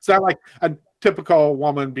me. It's not like a typical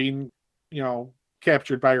woman being,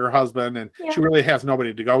 captured by her husband, and she really has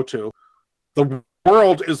nobody to go to. The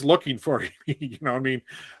world is looking for you. You know what I mean?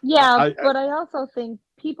 Yeah, but I also think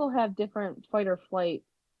people have different fight or flight.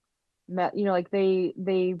 Like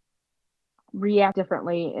they react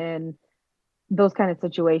differently in those kind of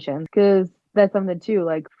situations. Because that's something too.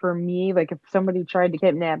 Like for me, like if somebody tried to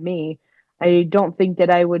kidnap me, I don't think that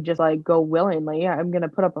I would just like go willingly. I'm gonna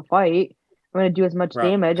put up a fight. I'm gonna do as much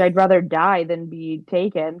damage. I'd rather die than be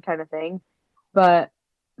taken, kind of thing. But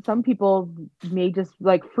some people may just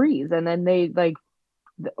like freeze, and then they like,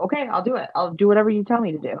 okay, I'll do it. I'll do whatever you tell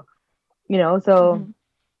me to do. So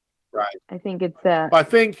I think it's that. I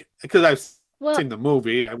think because I've seen the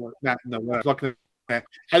movie, I was not in the what I was looking at.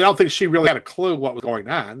 I don't think she really had a clue what was going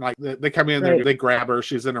on. Like they come in there, they grab her.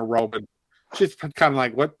 She's in a robe, and she's kind of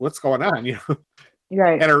like, what's going on?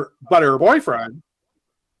 Right. And her boyfriend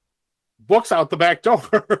books out the back door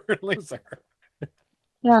and leaves her.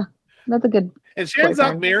 Yeah, that's a good. And she ends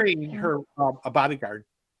up marrying her a bodyguard,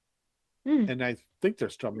 and I think they're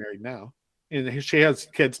still married now. And she has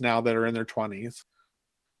kids now that are in their 20s.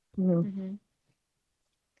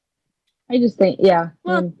 I just think, I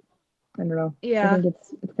don't know. I think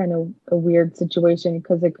it's kind of a weird situation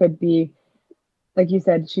because it could be, like you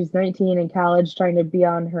said, she's 19 in college trying to be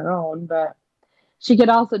on her own, but she could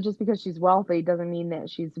also, just because she's wealthy doesn't mean that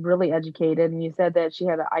she's really educated. And you said that she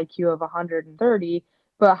had an IQ of 130,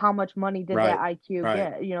 but how much money did that IQ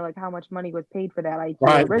get? Like how much money was paid for that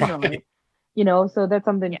IQ originally? So that's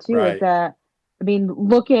something too, is that, I mean,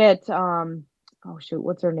 look at,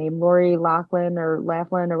 what's her name? Lori Laughlin or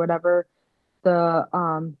whatever.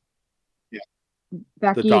 The,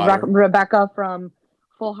 Rebecca from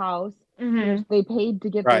Full House. They paid to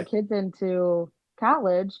get their kids into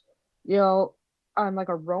college, on like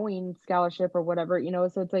a rowing scholarship or whatever,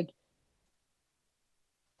 so it's like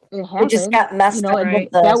it happened. They just got messed up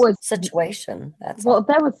with the situation. And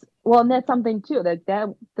that's something too.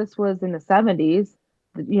 This was in the 70s.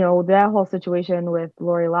 That whole situation with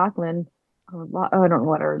Lori Laughlin, I don't know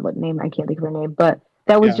what her name. I can't think of her name, but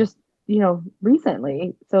that was just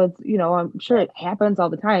recently. So it's I'm sure it happens all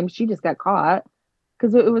the time. She just got caught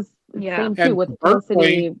because it was the same too And with Berkeley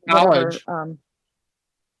Felicity, whatever. College.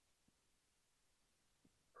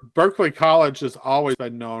 Berkeley College has always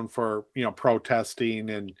been known for protesting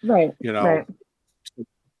and right.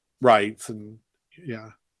 rights and yeah.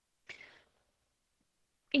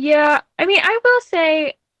 I mean, I will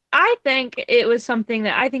say I think it was something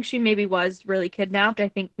that I think she maybe was really kidnapped. I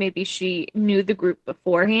think maybe she knew the group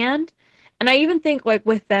beforehand. And I even think, like,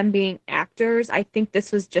 with them being actors, I think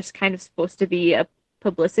this was just kind of supposed to be a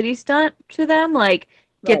publicity stunt to them, like,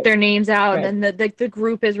 get their names out, and then the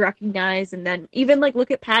group is recognized, and then even, like,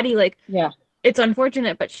 look at Patty, like, it's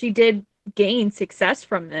unfortunate, but she did gain success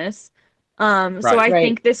from this. So I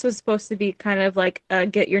think this was supposed to be kind of like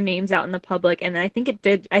get your names out in the public, and I think it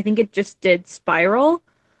did. I think it just did spiral.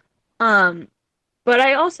 But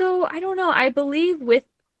I don't know. I believe with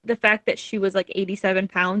the fact that she was like 87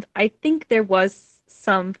 pounds, I think there was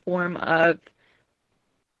some form of,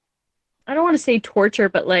 I don't want to say torture,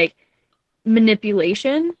 but like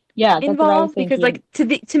manipulation involved. Because like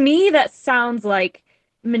to me, that sounds like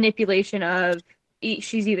manipulation of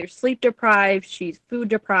she's either sleep deprived, she's food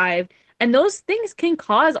deprived. And those things can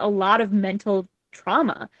cause a lot of mental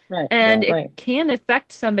trauma. It can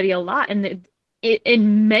affect somebody a lot. And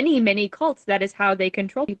in many, many cults, that is how they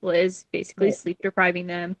control people, is basically sleep depriving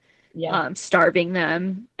them, starving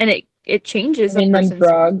them. And it changes a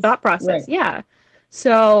person's thought process.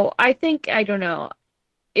 So I think, I don't know.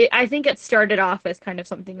 I think it started off as kind of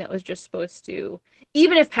something that was just supposed to,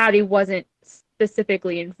 even if Patty wasn't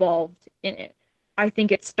specifically involved in it, I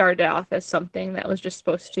think it started off as something that was just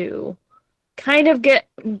supposed to kind of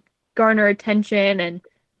garner attention and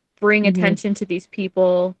bring attention to these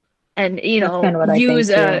people, and use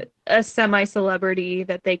a semi-celebrity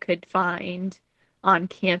that they could find on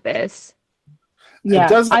campus. It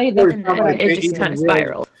just kind of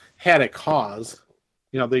spiraled. Had a cause,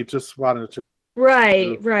 they just wanted to.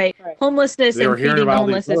 Right. Homelessness and feeding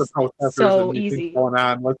homelessness is so easy. Going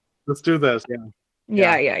on. Let's do this.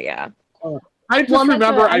 Yeah. I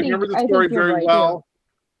remember the story very well.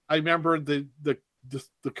 I remember the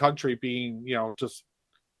country being, just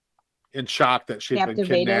in shock that she'd been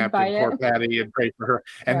kidnapped, and poor Patty, and prayed for her.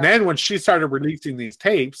 And then when she started releasing these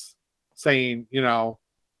tapes saying,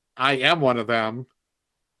 I am one of them,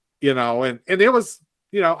 and it was,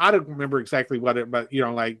 I don't remember exactly what it, but,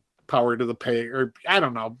 like power to the pig, or I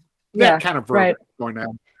don't know, that kind of verbiage going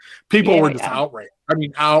on. People were just outraged. I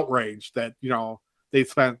mean, outraged that, they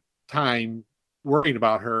spent time worrying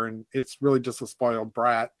about her, and it's really just a spoiled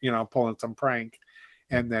brat, pulling some prank,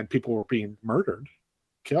 and then people were being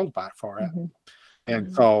killed for it.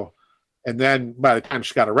 And so, and then by the time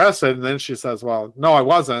she got arrested, and then she says, well, no, I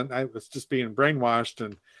wasn't, I was just being brainwashed.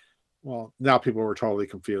 And well, now people were totally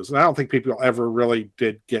confused, and I don't think people ever really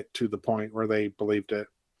did get to the point where they believed it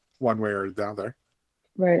one way or the other.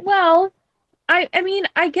 Well, I mean,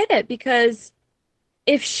 I get it, because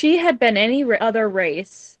if she had been any other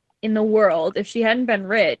race in the world, if she hadn't been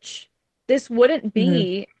rich, this wouldn't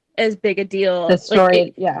be as big a deal. The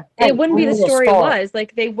story, it wouldn't be the story it was.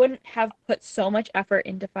 Like, they wouldn't have put so much effort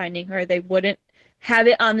into finding her. They wouldn't have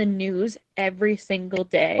it on the news every single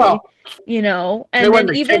day. Well, and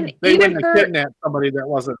then even have kidnapped somebody that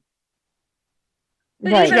wasn't.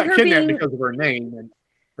 She got kidnapped because of her name and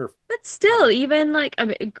her. But still, even like, I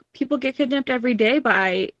mean, people get kidnapped every day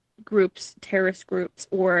by groups, terrorist groups,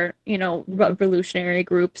 or revolutionary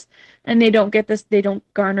groups, and they don't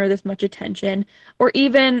garner this much attention. Or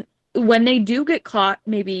even when they do get caught,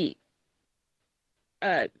 maybe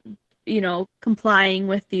complying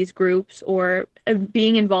with these groups or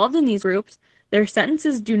being involved in these groups, their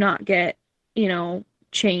sentences do not get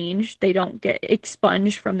changed. They don't get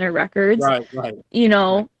expunged from their records. Right.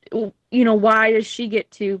 Why does she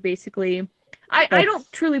get to basically, I don't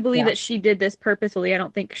truly believe that she did this purposely. I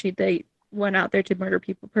don't think they went out there to murder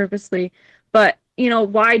people purposely. But,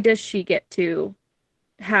 why does she get to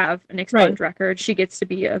have an expunged record? She gets to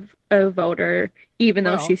be a voter, even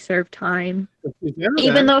though she served time.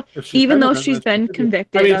 Even though she's been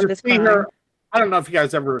convicted of this crime. I don't know if you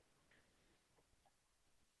guys ever.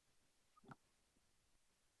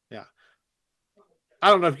 I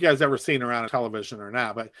don't know if you guys ever seen her on television or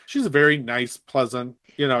not, but she's a very nice, pleasant,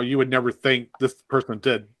 you would never think this person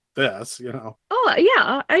did this, Oh,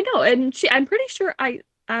 yeah, I know. And I'm pretty sure, I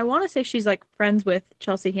want to say she's like friends with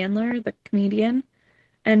Chelsea Handler, the comedian.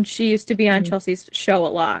 And she used to be on Chelsea's show a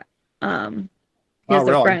lot.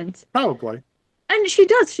 They're friends. Probably. And she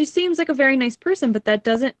does. She seems like a very nice person, but that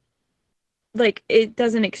doesn't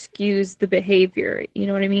excuse the behavior. You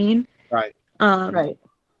know what I mean? Right. Right.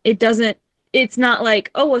 It doesn't. It's not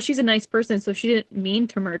like, oh, well, she's a nice person, so she didn't mean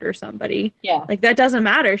to murder somebody. Yeah. Like, that doesn't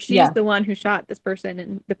matter. She's Yeah. the one who shot this person,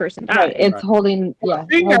 and the person died. Right. It's holding. Well, Yeah.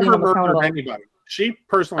 she Holding never them murdered accountable. anybody. She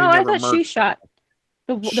personally Oh, I never thought murdered. she shot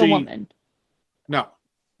the woman. No.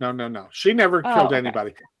 She never killed okay.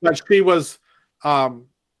 anybody. But she was,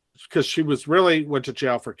 because she was really went to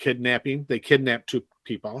jail for kidnapping. They kidnapped 2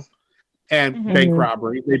 people, and bank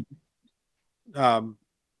robbery. They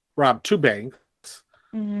robbed 2 banks,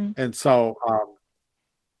 and so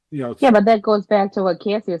Yeah, but that goes back to what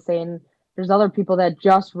Cassie was saying. There's other people that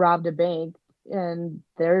just robbed a bank, and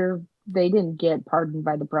they didn't get pardoned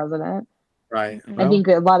by the president. Right. I think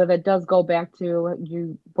a lot of it does go back to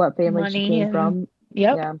what family Money she came from.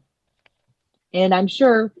 Yep. Yeah. And I'm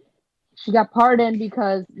sure she got pardoned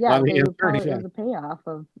because it was a payoff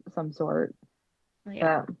of some sort.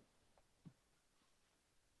 Yeah.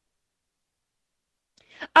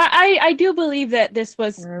 I do believe that this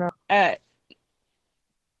was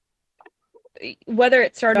whether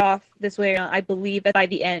it started off this way or not, I believe that by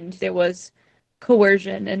the end there was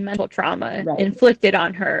coercion and mental trauma inflicted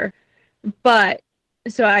on her. But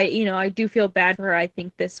so I do feel bad for her. I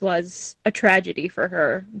think this was a tragedy for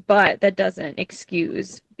her, but that doesn't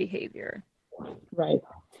excuse behavior. Right.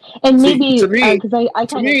 And maybe to me, I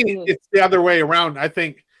kind of it's the other way around. I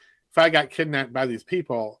think if I got kidnapped by these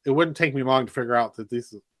people, it wouldn't take me long to figure out that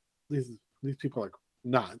these people are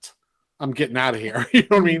nuts. I'm getting out of here. You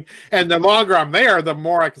know what I mean? And the longer I'm there, the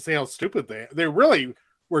more I can say how stupid they really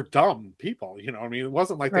were dumb people. You know what I mean? It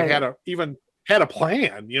wasn't like they had a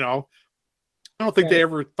plan, you know. I don't think they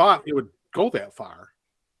ever thought it would go that far.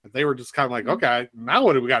 They were just kind of like, okay, now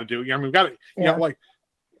what do we got to do? I mean, we got to, you know, like,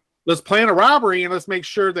 let's plan a robbery and let's make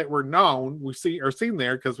sure that we're known. We are seen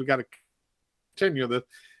there because we got to continue this.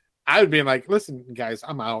 I would be like, listen, guys,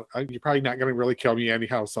 I'm out. You're probably not going to really kill me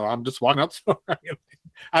anyhow, so I'm just walking up.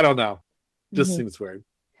 I don't know. Just seems weird.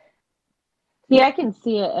 See, I can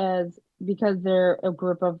see it as because they're a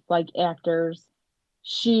group of like actors.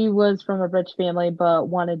 She was from a rich family, but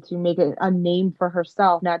wanted to make a name for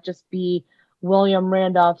herself, not just be William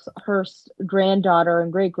Randolph's Hearst granddaughter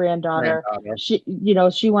and great granddaughter.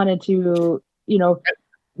 She wanted to,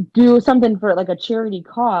 do something for like a charity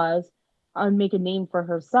cause and make a name for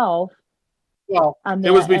herself. Well,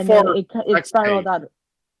 it was before it spiraled out.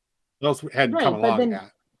 Those hadn't come along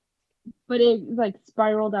yet. But it like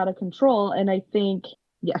spiraled out of control, and I think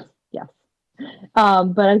yes.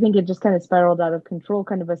 But I think it just kind of spiraled out of control,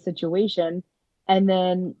 kind of a situation. And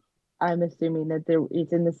then I'm assuming that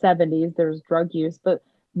it's in the 70s. There's drug use, but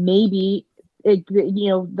maybe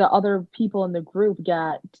the other people in the group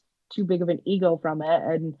got too big of an ego from it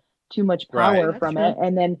and too much power from it,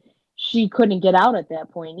 and then she couldn't get out at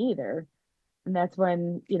that point either. And that's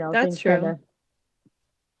when that's things true.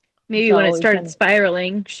 Maybe when it started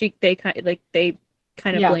spiraling, they kind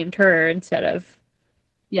of blamed her instead of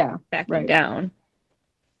backing down.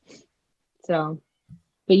 So,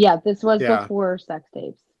 but yeah, this was before sex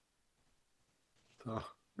tapes. Oh.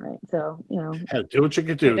 Right. So, do what you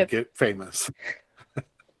can do to get famous.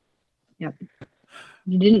 Yep.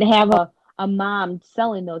 You didn't have a mom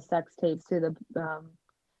selling those sex tapes to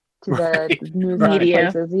the news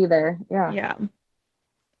media places either. Yeah. Yeah.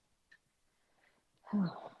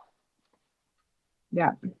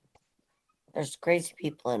 Yeah. There's crazy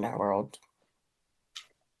people in our world.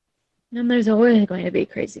 And there's always going to be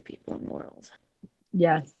crazy people in the world.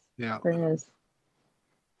 Yes. Yeah. There is.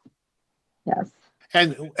 Yes.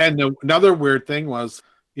 And another weird thing was,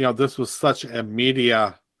 this was such a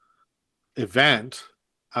media event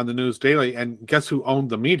on the News Daily, and guess who owned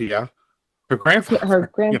the media? Her grandfather. Her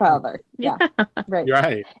grandfather. Yeah. Right. You're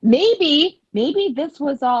right. Maybe this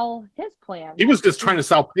was all his plan. He was just trying to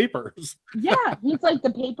sell papers. Yeah. He's like,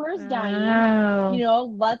 the paper is dying.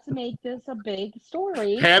 Wow. Let's make this a big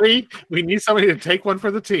story. Patty, we need somebody to take one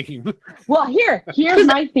for the team. Well, here's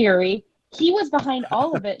my theory. He was behind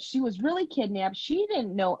all of it. She was really kidnapped. She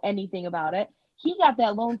didn't know anything about it. He got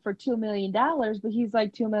that loan for $2 million, but he's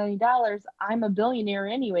like, $2 million. I'm a billionaire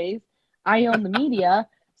anyways. I own the media.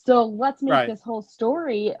 So let's make this whole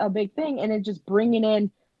story a big thing. And it just bringing in,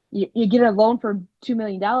 you get a loan for $2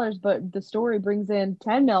 million, but the story brings in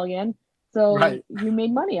 $10 million. So you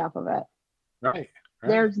made money off of it. Right.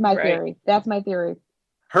 There's my theory. That's my theory.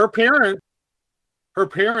 Her parents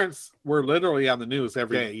were literally on the news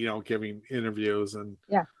every day, giving interviews and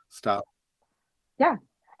stuff. Yeah.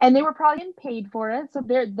 And they were probably getting paid for it. So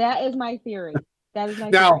that is my theory. That is my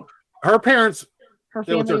theory. Now, her parents,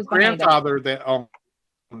 it was her grandfather that owned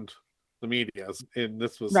the media, and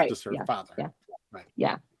this was just her father. Yeah. Right.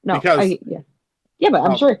 Yeah. No. Because, but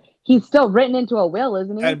I'm sure He's still written into a will,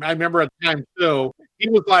 isn't he? And I remember at the time too, he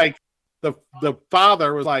was like, the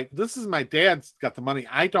father was like, "This is my dad's got the money.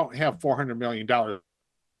 I don't have $400 million to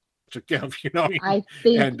give." You know, I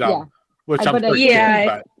think, and yeah. which But, I'm sure yeah.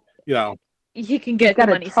 but you know, He can He's get the got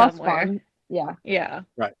a money trust somewhere. fund. Yeah. Yeah.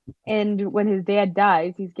 right. And when his dad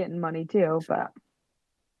dies, he's getting money too. But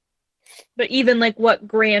even like what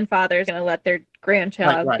grandfather's going to let their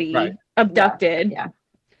grandchild be abducted? Yeah.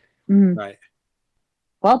 Mhm. Right.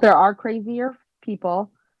 Well, there are crazier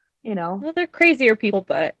people, you know. Well, they're crazier people,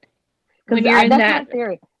 but when Because you're in that's that, my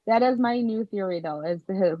theory. That is my new theory, though, is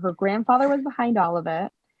her grandfather was behind all of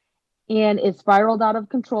it. And it spiraled out of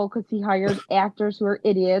control because he hired actors who were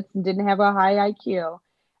idiots and didn't have a high IQ.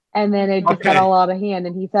 And then it just got all out of hand.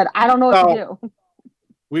 And he said, I don't know what to do.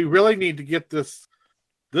 We really need to get this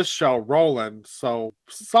show rolling. So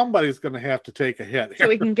somebody's going to have to take a hit here. so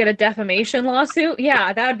we can get a defamation lawsuit.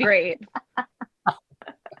 Yeah, that would be great.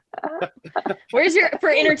 Where's your for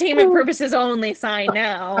entertainment purposes only sign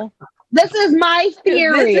now? This is my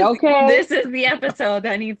theory, okay? This is the episode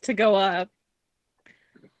that needs to go up.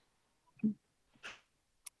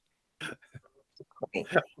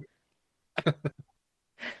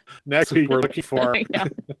 Next week, we're looking for.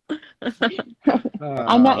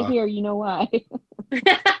 I'm not here. You know why?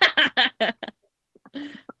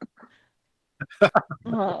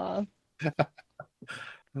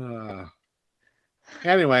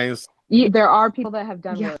 Anyways, there are people that have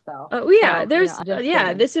done worse, though. Oh yeah, so, there's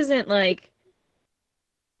kidding. This isn't like.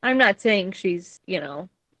 I'm not saying she's the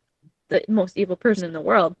most evil person in the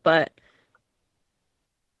world, but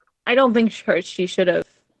I don't think she should have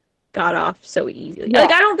got off so easily. Yeah.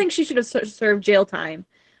 Like I don't think she should have served jail time,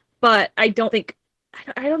 but I don't think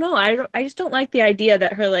I don't know. I just don't like the idea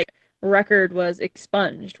that her like record was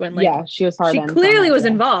expunged when like she was hard. She clearly was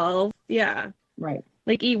involved. Yeah. Right.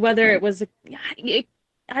 Like whether it was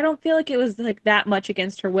I don't feel like it was like that much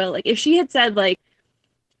against her will. Like if she had said like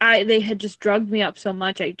they had just drugged me up so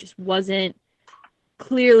much I just wasn't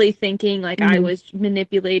clearly thinking like I was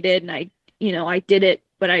manipulated and I did it,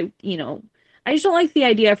 but I just don't like the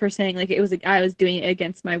idea of her saying like it was I was doing it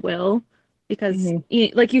against my will because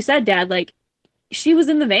like you said, Dad, like she was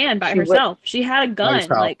in the van by herself. She had a gun.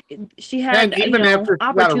 Like she had even after she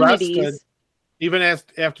opportunities. got arrested, even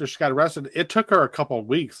after she got arrested, it took her a couple of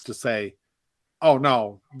weeks to say, "Oh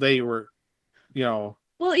no, they were,"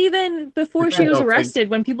 Well, even before she was arrested,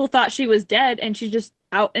 when people thought she was dead and she's just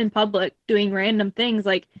out in public doing random things,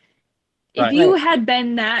 like if you had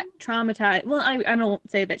been that traumatized, well, I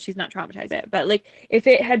don't say that she's not traumatized yet, but like if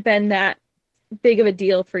it had been that big of a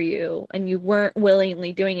deal for you and you weren't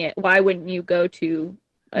willingly doing it, why wouldn't you go to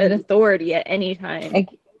an authority at any time? And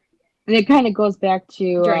it kind of goes back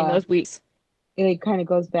to during those weeks. It kind of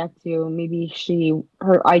goes back to maybe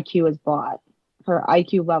her IQ was bought. Her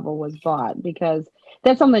IQ level was bought because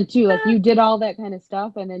that's something too. Like you did all that kind of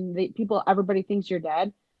stuff, and then everybody thinks you're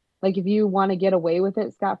dead. Like if you want to get away with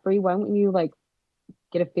it scot-free, why wouldn't you like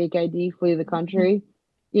get a fake ID, flee the country,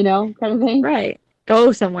 kind of thing? Right.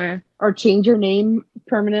 Go somewhere. Or change your name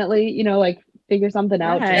permanently, like figure something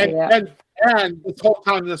out. And this whole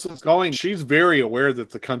time this is going, she's very aware that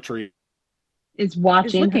the country is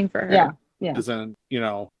watching, looking for her. Yeah. Isn't,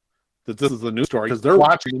 that this is the news story because they're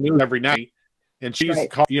watching the news every night, and she's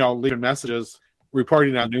leaving messages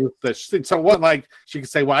reporting on news that so what like she could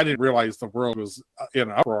say, well, I didn't realize the world was in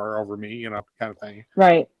an uproar over me, kind of thing.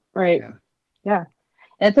 Right. Yeah.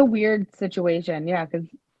 It's a weird situation. Yeah. Because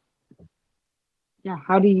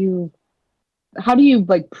how do you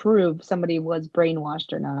like prove somebody was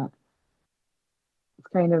brainwashed or not? It's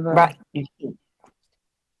kind of right.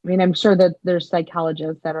 I mean, I'm sure that there's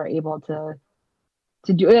psychologists that are able to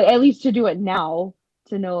do it, at least to do it now,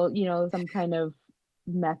 to know, some kind of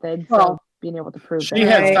methods of being able to prove she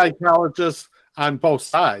had psychologists on both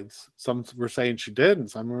sides. Some were saying she did, and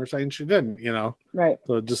some were saying she didn't, Right.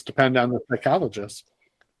 So it just depends on the psychologist.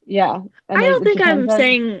 Yeah. And I don't think I'm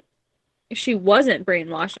saying she wasn't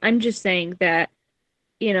brainwashed. I'm just saying that,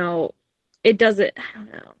 it doesn't, I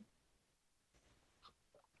don't know.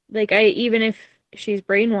 Like, even if she's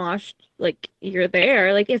brainwashed, like, you're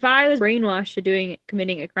there. Like, if I was brainwashed to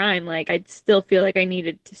committing a crime, like, I'd still feel like I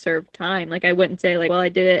needed to serve time. Like, I wouldn't say, like, well, I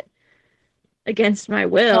did it against my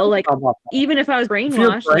will. Like, even if I was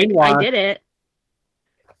brainwashed, like, I did it.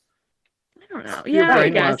 I don't know. Yeah, I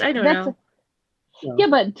guess. I don't know. Yeah,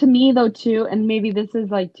 but to me, though, too, and maybe this is,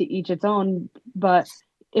 like, to each its own, but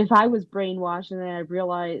if I was brainwashed and then I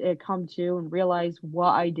realized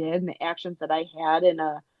what I did and the actions that I had in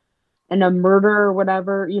a murder or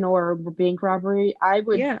whatever, or bank robbery, I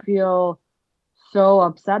would feel so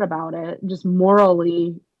upset about it, just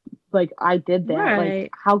morally like I did that. Right.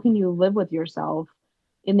 Like, how can you live with yourself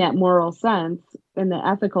in that moral sense, in the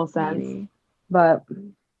ethical sense? Maybe. But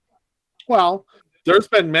Well, there's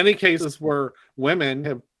been many cases where women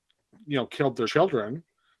have, killed their children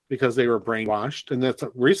because they were brainwashed, and that's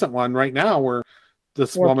a recent one right now where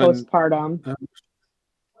this or woman. postpartum.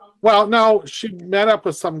 Well, no, she met up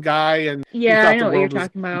with some guy, and Yeah, I know what you're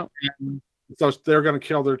talking about. So they're going to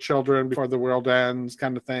kill their children before the world ends,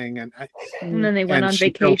 kind of thing. And then they went on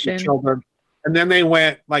she killed the vacation. children. And then they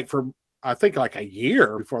went for I think a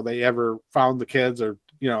year before they ever found the kids, or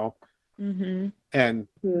Mm-hmm. and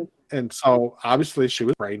so obviously she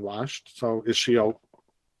was brainwashed. So is she? Does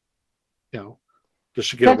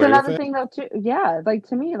she get That's away another with it? thing, though. Too. Yeah, like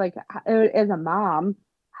to me, like as a mom,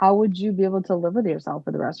 how would you be able to live with yourself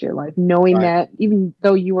for the rest of your life, knowing that even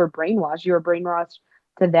though you were brainwashed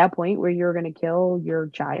to that point where you're going to kill your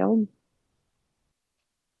child?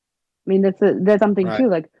 I mean, that's something too.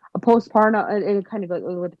 Like a postpartum, it kind of like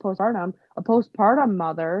with postpartum, a postpartum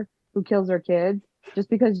mother who kills her kids just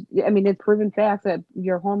because. I mean, it's proven facts that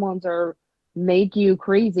your hormones make you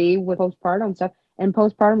crazy with postpartum stuff, and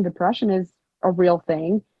postpartum depression is a real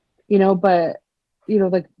thing, But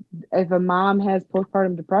like if a mom has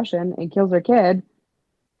postpartum depression and kills her kid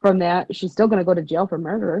from that, she's still going to go to jail for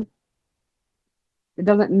murder. It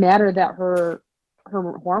doesn't matter that her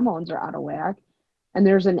hormones are out of whack, and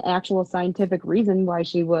there's an actual scientific reason why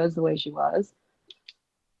she was the way she was.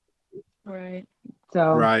 Right.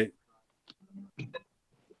 So. Right.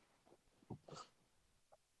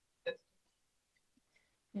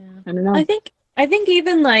 Yeah. I don't know. I think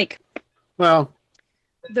even like. Well.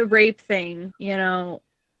 The rape thing,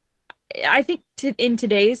 I think in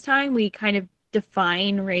today's time we kind of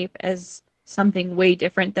define rape as something way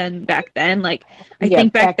different than back then. Like I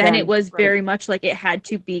think back then it was very much like it had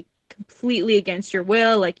to be completely against your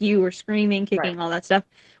will, like you were screaming, kicking, all that stuff.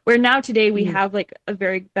 Where now today we have like a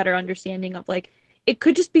very better understanding of like it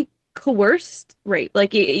could just be coerced rape.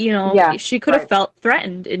 Like she could have felt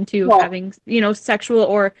threatened into having sexual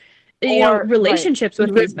or relationships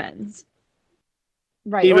with these men.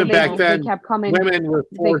 Right. Even back then, they kept coming, women were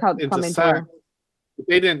forced into sex.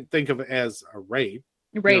 They didn't think of it as a rape.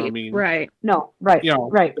 Rape, you know what I mean? Right. No, right.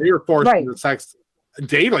 Right. They were forced into sex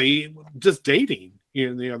daily, just dating.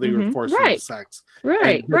 They were forced into sex.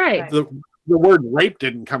 Right, right. The word rape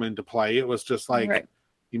didn't come into play. It was just like,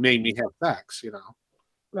 you made me have sex,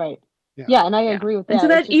 Right. Yeah, and I agree with that. And so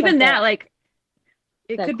that even that, like,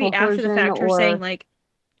 it could be after the fact her saying, like,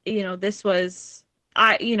 this was...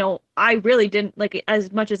 I really didn't like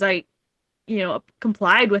as much as I,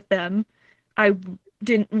 complied with them. I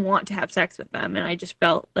didn't want to have sex with them, and I just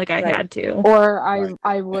felt like I had to. Or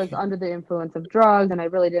I was under the influence of drugs, and I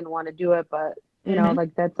really didn't want to do it, but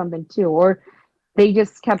like that's something too. Or they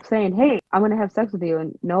just kept saying, "Hey, I'm gonna have sex with you,"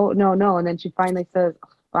 and no, and then she finally says,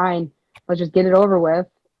 "Fine, let's just get it over with."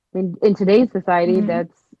 I mean, in today's society,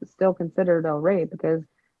 that's still considered a rape because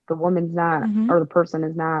the woman's not, or the person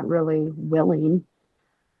is not really willing.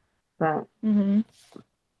 But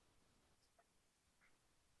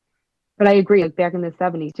but I agree, like back in the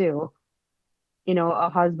 70s too, a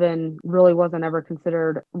husband really wasn't ever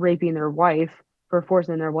considered raping their wife for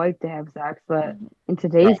forcing their wife to have sex. But in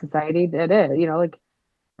today's society, that is,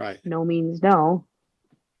 like no means no.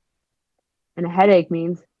 And a headache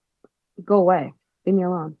means go away. Leave me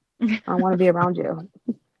alone. I don't want to be around you.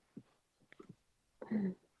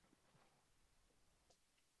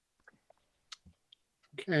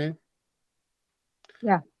 Okay.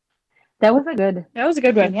 Yeah. That was a good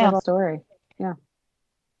one, yeah. Story. Yeah.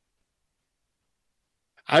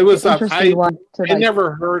 I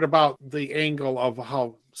never heard about the angle of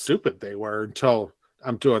how stupid they were until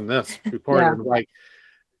I'm doing this reporting. Like,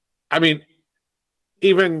 I mean,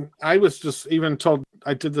 I was just told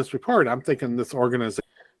I did this report. I'm thinking this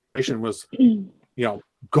organization was,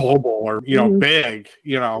 global or, big,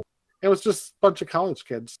 it was just a bunch of college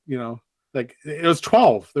kids, like it was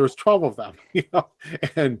 12. There was 12 of them,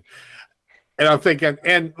 and I'm thinking,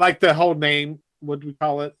 and like the whole name, what do we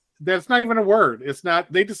call it? That's not even a word. It's not.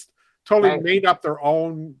 They just totally made up their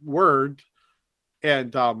own word,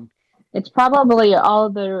 and it's probably all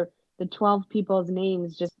the 12 people's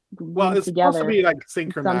names just it's together. Supposed to be like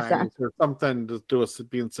synchronized or something to do with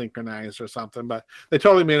being synchronized or something, but they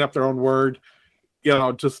totally made up their own word.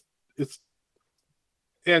 Just it's.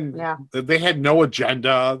 And they had no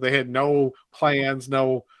agenda. They had no plans.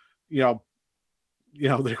 No,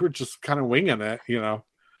 they were just kind of winging it.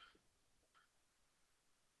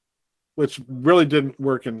 Which really didn't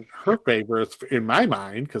work in her favor, in my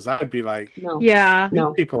mind, because I'd be like,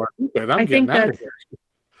 people are stupid. I'm getting out of here.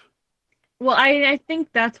 Well, I think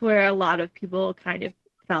that's where a lot of people kind of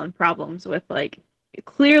found problems with, like,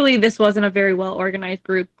 clearly this wasn't a very well organized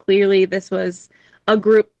group. Clearly this was a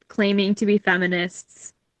group claiming to be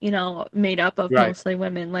feminists, made up of mostly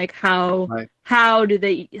women. Like, how do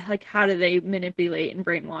they manipulate and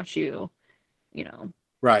brainwash you?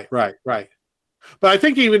 Right. But I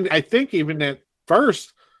think even at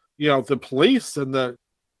first, the police and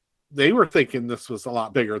they were thinking this was a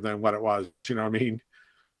lot bigger than what it was. You know what I mean?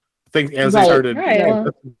 I think as they started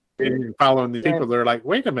following these people, they're like,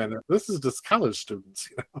 wait a minute, this is just college students.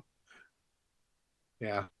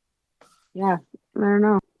 Yeah. Yeah. I don't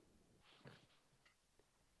know.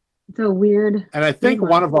 It's a weird. And I think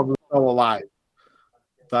one of them is still alive.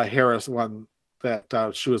 The Harris one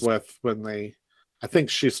that she was with I think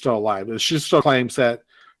she's still alive. She still claims that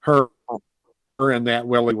her and that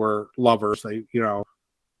Willie were lovers. They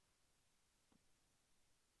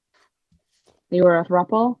were a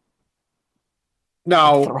throuple?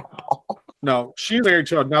 No, she's married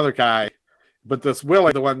to another guy, but this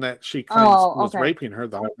Willie, the one that she claims was raping her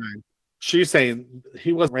the whole time, she's saying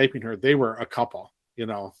he wasn't raping her. They were a couple,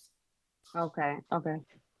 Okay.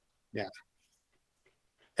 Yeah.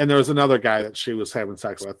 And there was another guy that she was having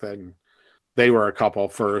sex with, and they were a couple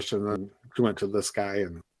first, and then she went to this guy.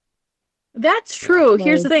 And that's true.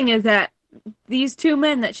 Here's the thing: is that these two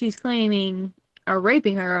men that she's claiming are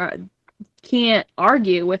raping her can't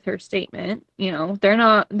argue with her statement. They're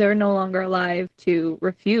no longer alive to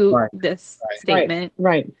refute this statement.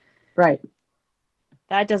 Right.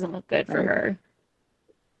 That doesn't look good for her.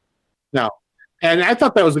 No. And I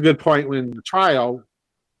thought that was a good point in the trial,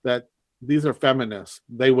 that these are feminists.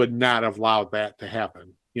 They would not have allowed that to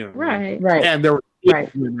happen. Right. And there were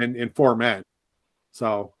 8 women and 4 men.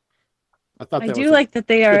 So I thought that like that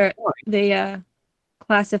they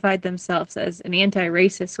classified themselves as an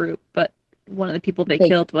anti-racist group, but one of the people they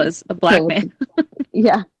killed was a black man.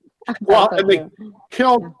 Yeah. Well, and they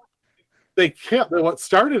killed. What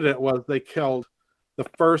started it was they killed the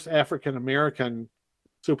first African American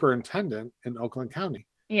superintendent in Oakland County.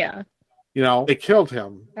 Yeah. They killed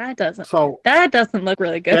him. That doesn't look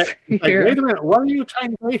really good for you. Like, wait a minute, what are you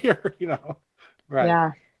trying to say here?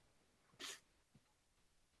 Right.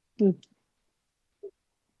 Yeah.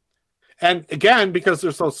 And again, because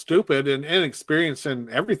they're so stupid and inexperienced in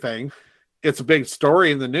everything, it's a big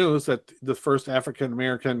story in the news that the first African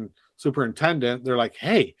American superintendent, they're like,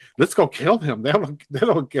 hey, let's go kill him.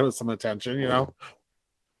 That'll give us some attention,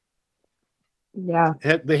 Yeah.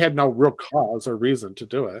 They had no real cause or reason to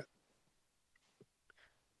do it.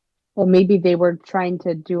 Well, maybe they were trying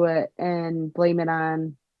to do it and blame it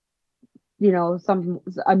on,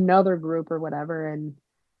 another group or whatever. And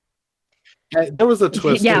there was a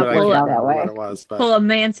twist. Yeah, to it. I can't remember what it was. But pull a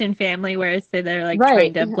Manson family where they're like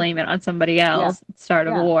trying to blame it on somebody else, start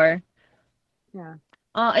a war. Yeah.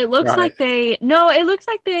 It looks like they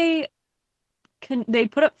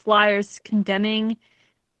put up flyers condemning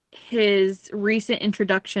his recent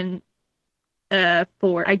introduction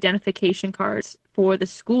for identification cards for the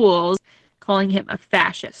schools, calling him a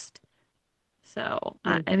fascist. So,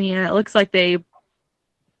 I mean, it looks like they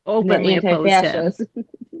openly oppose him.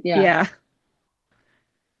 Yeah.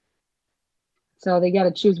 So they got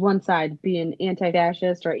to choose one side, being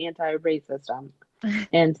anti-fascist or anti-racist.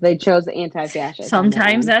 And so they chose anti-fascist.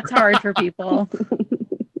 Sometimes that's hard for people.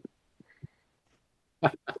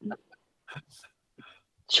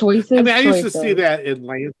 Choices. I mean, I used to see that in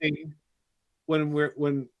Lansing when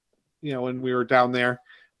we were down there.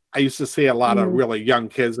 I used to see a lot of really young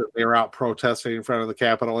kids that they were out protesting in front of the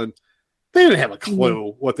Capitol, and they didn't have a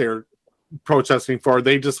clue what they were protesting for.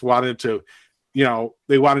 They just wanted to,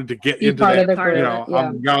 they wanted to get into that.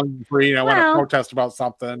 I'm young, free. I want to protest about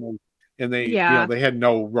something, and they, they had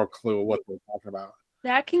no real clue what they were talking about.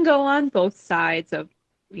 That can go on both sides of,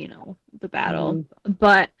 the battle,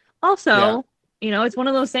 but also, it's one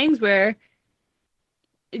of those things where,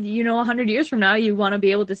 100 years from now, you want to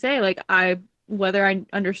be able to say, like, whether I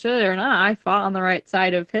understood it or not, I fought on the right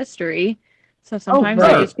side of history. So sometimes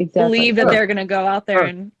I just believe that they're going to go out there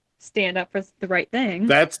and stand up for the right thing.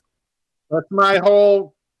 That's my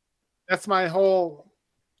whole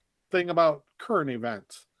thing about current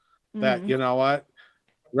events. That, you know what,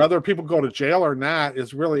 whether people go to jail or not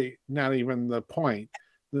is really not even the point.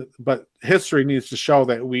 But history needs to show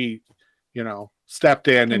that we, stepped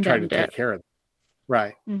in and tried to take care of it.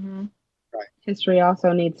 Right. Mm-hmm. Right. History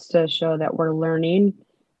also needs to show that we're learning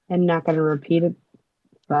and not going to repeat it.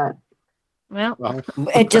 But well,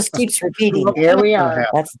 it just keeps repeating. Here we are.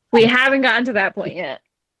 We haven't gotten to that point yet.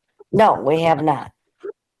 No, we have not.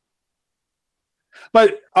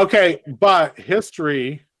 But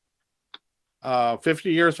history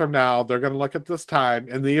 50 years from now, they're going to look at this time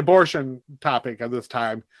and the abortion topic of this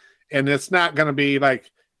time, and it's not going to be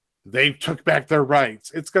like they took back their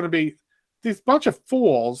rights. It's going to be these bunch of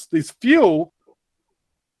fools, these few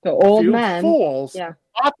old men fools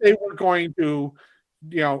thought they were going to,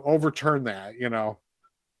 overturn that.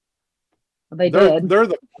 They did. They're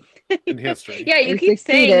the in history. Yeah, you keep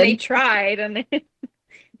saying they tried, and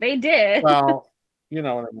they did. Well, you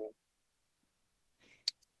know what I mean.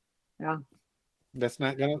 Yeah. That's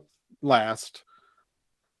not going to last.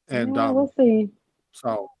 And we'll see.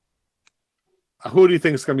 So, who do you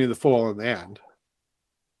think is going to be the fool in the end?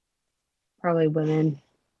 Probably women.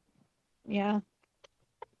 Yeah.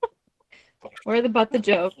 We're the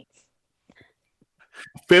jokes.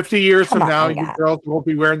 50 years from now, you girls will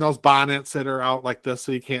be wearing those bonnets that are out like this,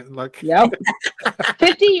 so you can't look. Yep.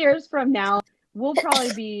 50 years from now, we'll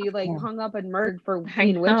probably be like hung up and murdered for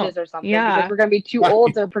being witches or something. Yeah. Because we're going to be too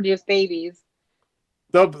old to produce babies.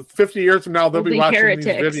 50 years from now, they'll be watching heretics.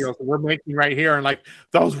 these videos that we're making right here, and like,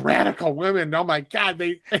 those radical women, oh my God,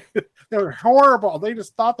 they're horrible. They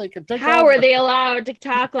just thought they could take How over. are they allowed to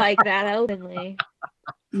talk like that openly?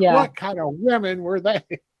 Yeah. What kind of women were they?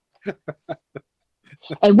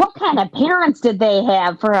 And what kind of parents did they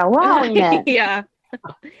have for allowing it? Yeah.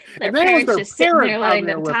 And Their that was parents their just sitting there parents letting out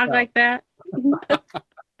there them with talk them. like that.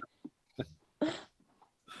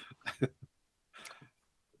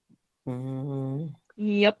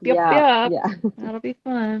 Yep. Yeah. That'll be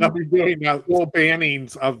fun. They'll be doing little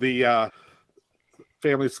bannings of the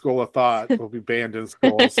Family School of Thought. Will be banned in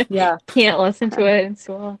schools. Yeah. Can't listen to it in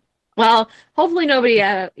school. Well, hopefully nobody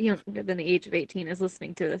younger than the age of 18 is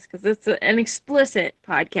listening to this, because it's an explicit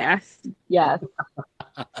podcast. Yes.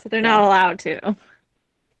 So they're not allowed to.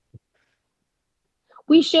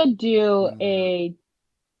 We should do a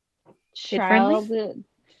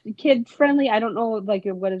kid friendly. I don't know like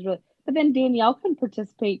what is really, but then Danielle can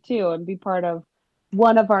participate too and be part of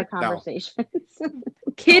one of our conversations.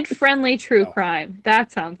 Kid friendly true crime.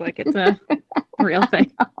 That sounds like it's a real thing.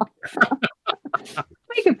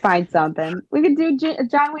 We could find something. We could do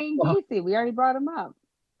John Wayne Gacy. We already brought him up.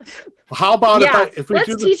 How about if we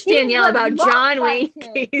let's teach Danielle about John Wayne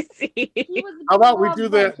Gacy. How about we do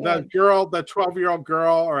the 12-year-old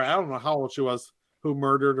girl, or I don't know how old she was, who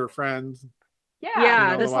murdered her friends?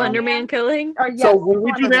 Yeah, the Slender Man killing. So when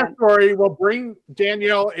we do that story, we'll bring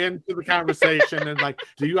Danielle into the conversation and like,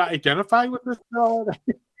 do you identify with this girl?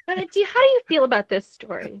 How do you feel about this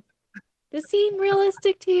story? Does it seem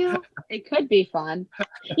realistic to you? It could be fun.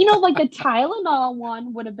 Like the Tylenol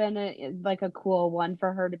one would have been a cool one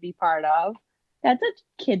for her to be part of. That's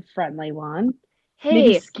a kid-friendly one. Hey,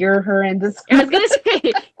 maybe scare her into school. I was gonna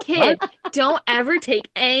say, kid, don't ever take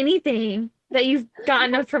anything that you've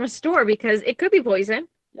gotten from a store, because it could be poison.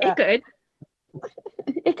 Yeah.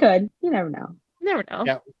 It could. You never know. Never know.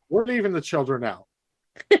 Yeah, we're leaving the children out.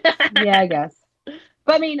 Yeah, I guess.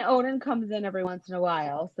 But I mean, Odin comes in every once in a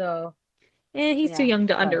while, so. Yeah, he's too young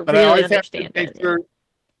to But really understand it.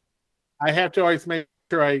 I have to always make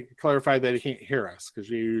sure I clarify that he can't hear us, because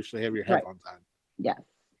you usually have your headphones on. Yes.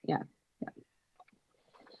 Yeah.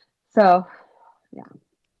 So, yeah.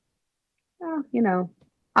 Well,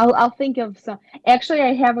 I'll think of some. Actually,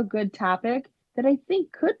 I have a good topic that I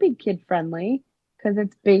think could be kid friendly because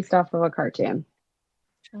it's based off of a cartoon.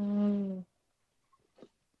 Oh.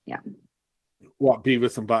 Yeah. What,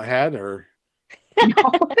 Beavis and Butthead, or?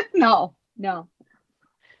 No.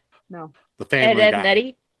 The Family Ed, Guy. and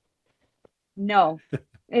Eddie? No.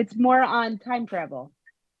 It's more on time travel.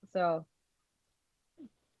 So.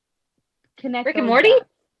 Connect Rick and those Morty? dots.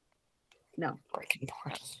 No. Rick and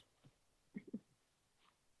Morty.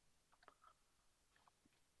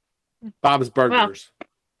 Bob's Burgers.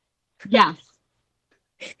 Yes.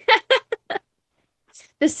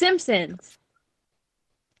 The Simpsons.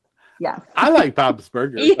 Yes. I like Bob's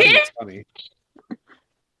Burgers. I think Yeah. it's funny.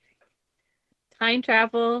 Time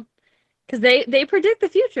travel. Because they predict the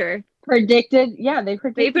future.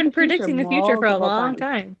 They've been predicting the future for a long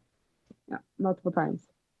time. Yeah, multiple times.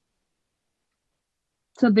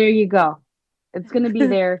 So there you go. It's going to be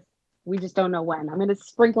there. We just don't know when. I'm going to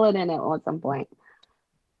sprinkle it in at some point.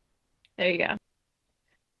 There you go.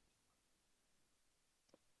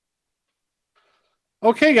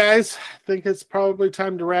 Okay, guys. I think it's probably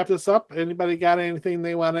time to wrap this up. Anybody got anything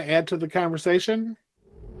they want to add to the conversation?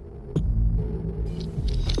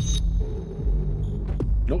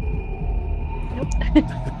 Nope.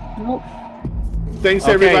 Nope. Thanks,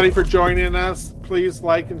 everybody, for joining us. Please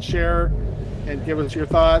like and share and give us your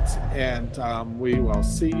thoughts. And we will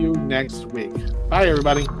see you next week. Bye,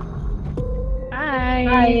 everybody.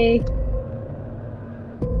 Bye. Bye.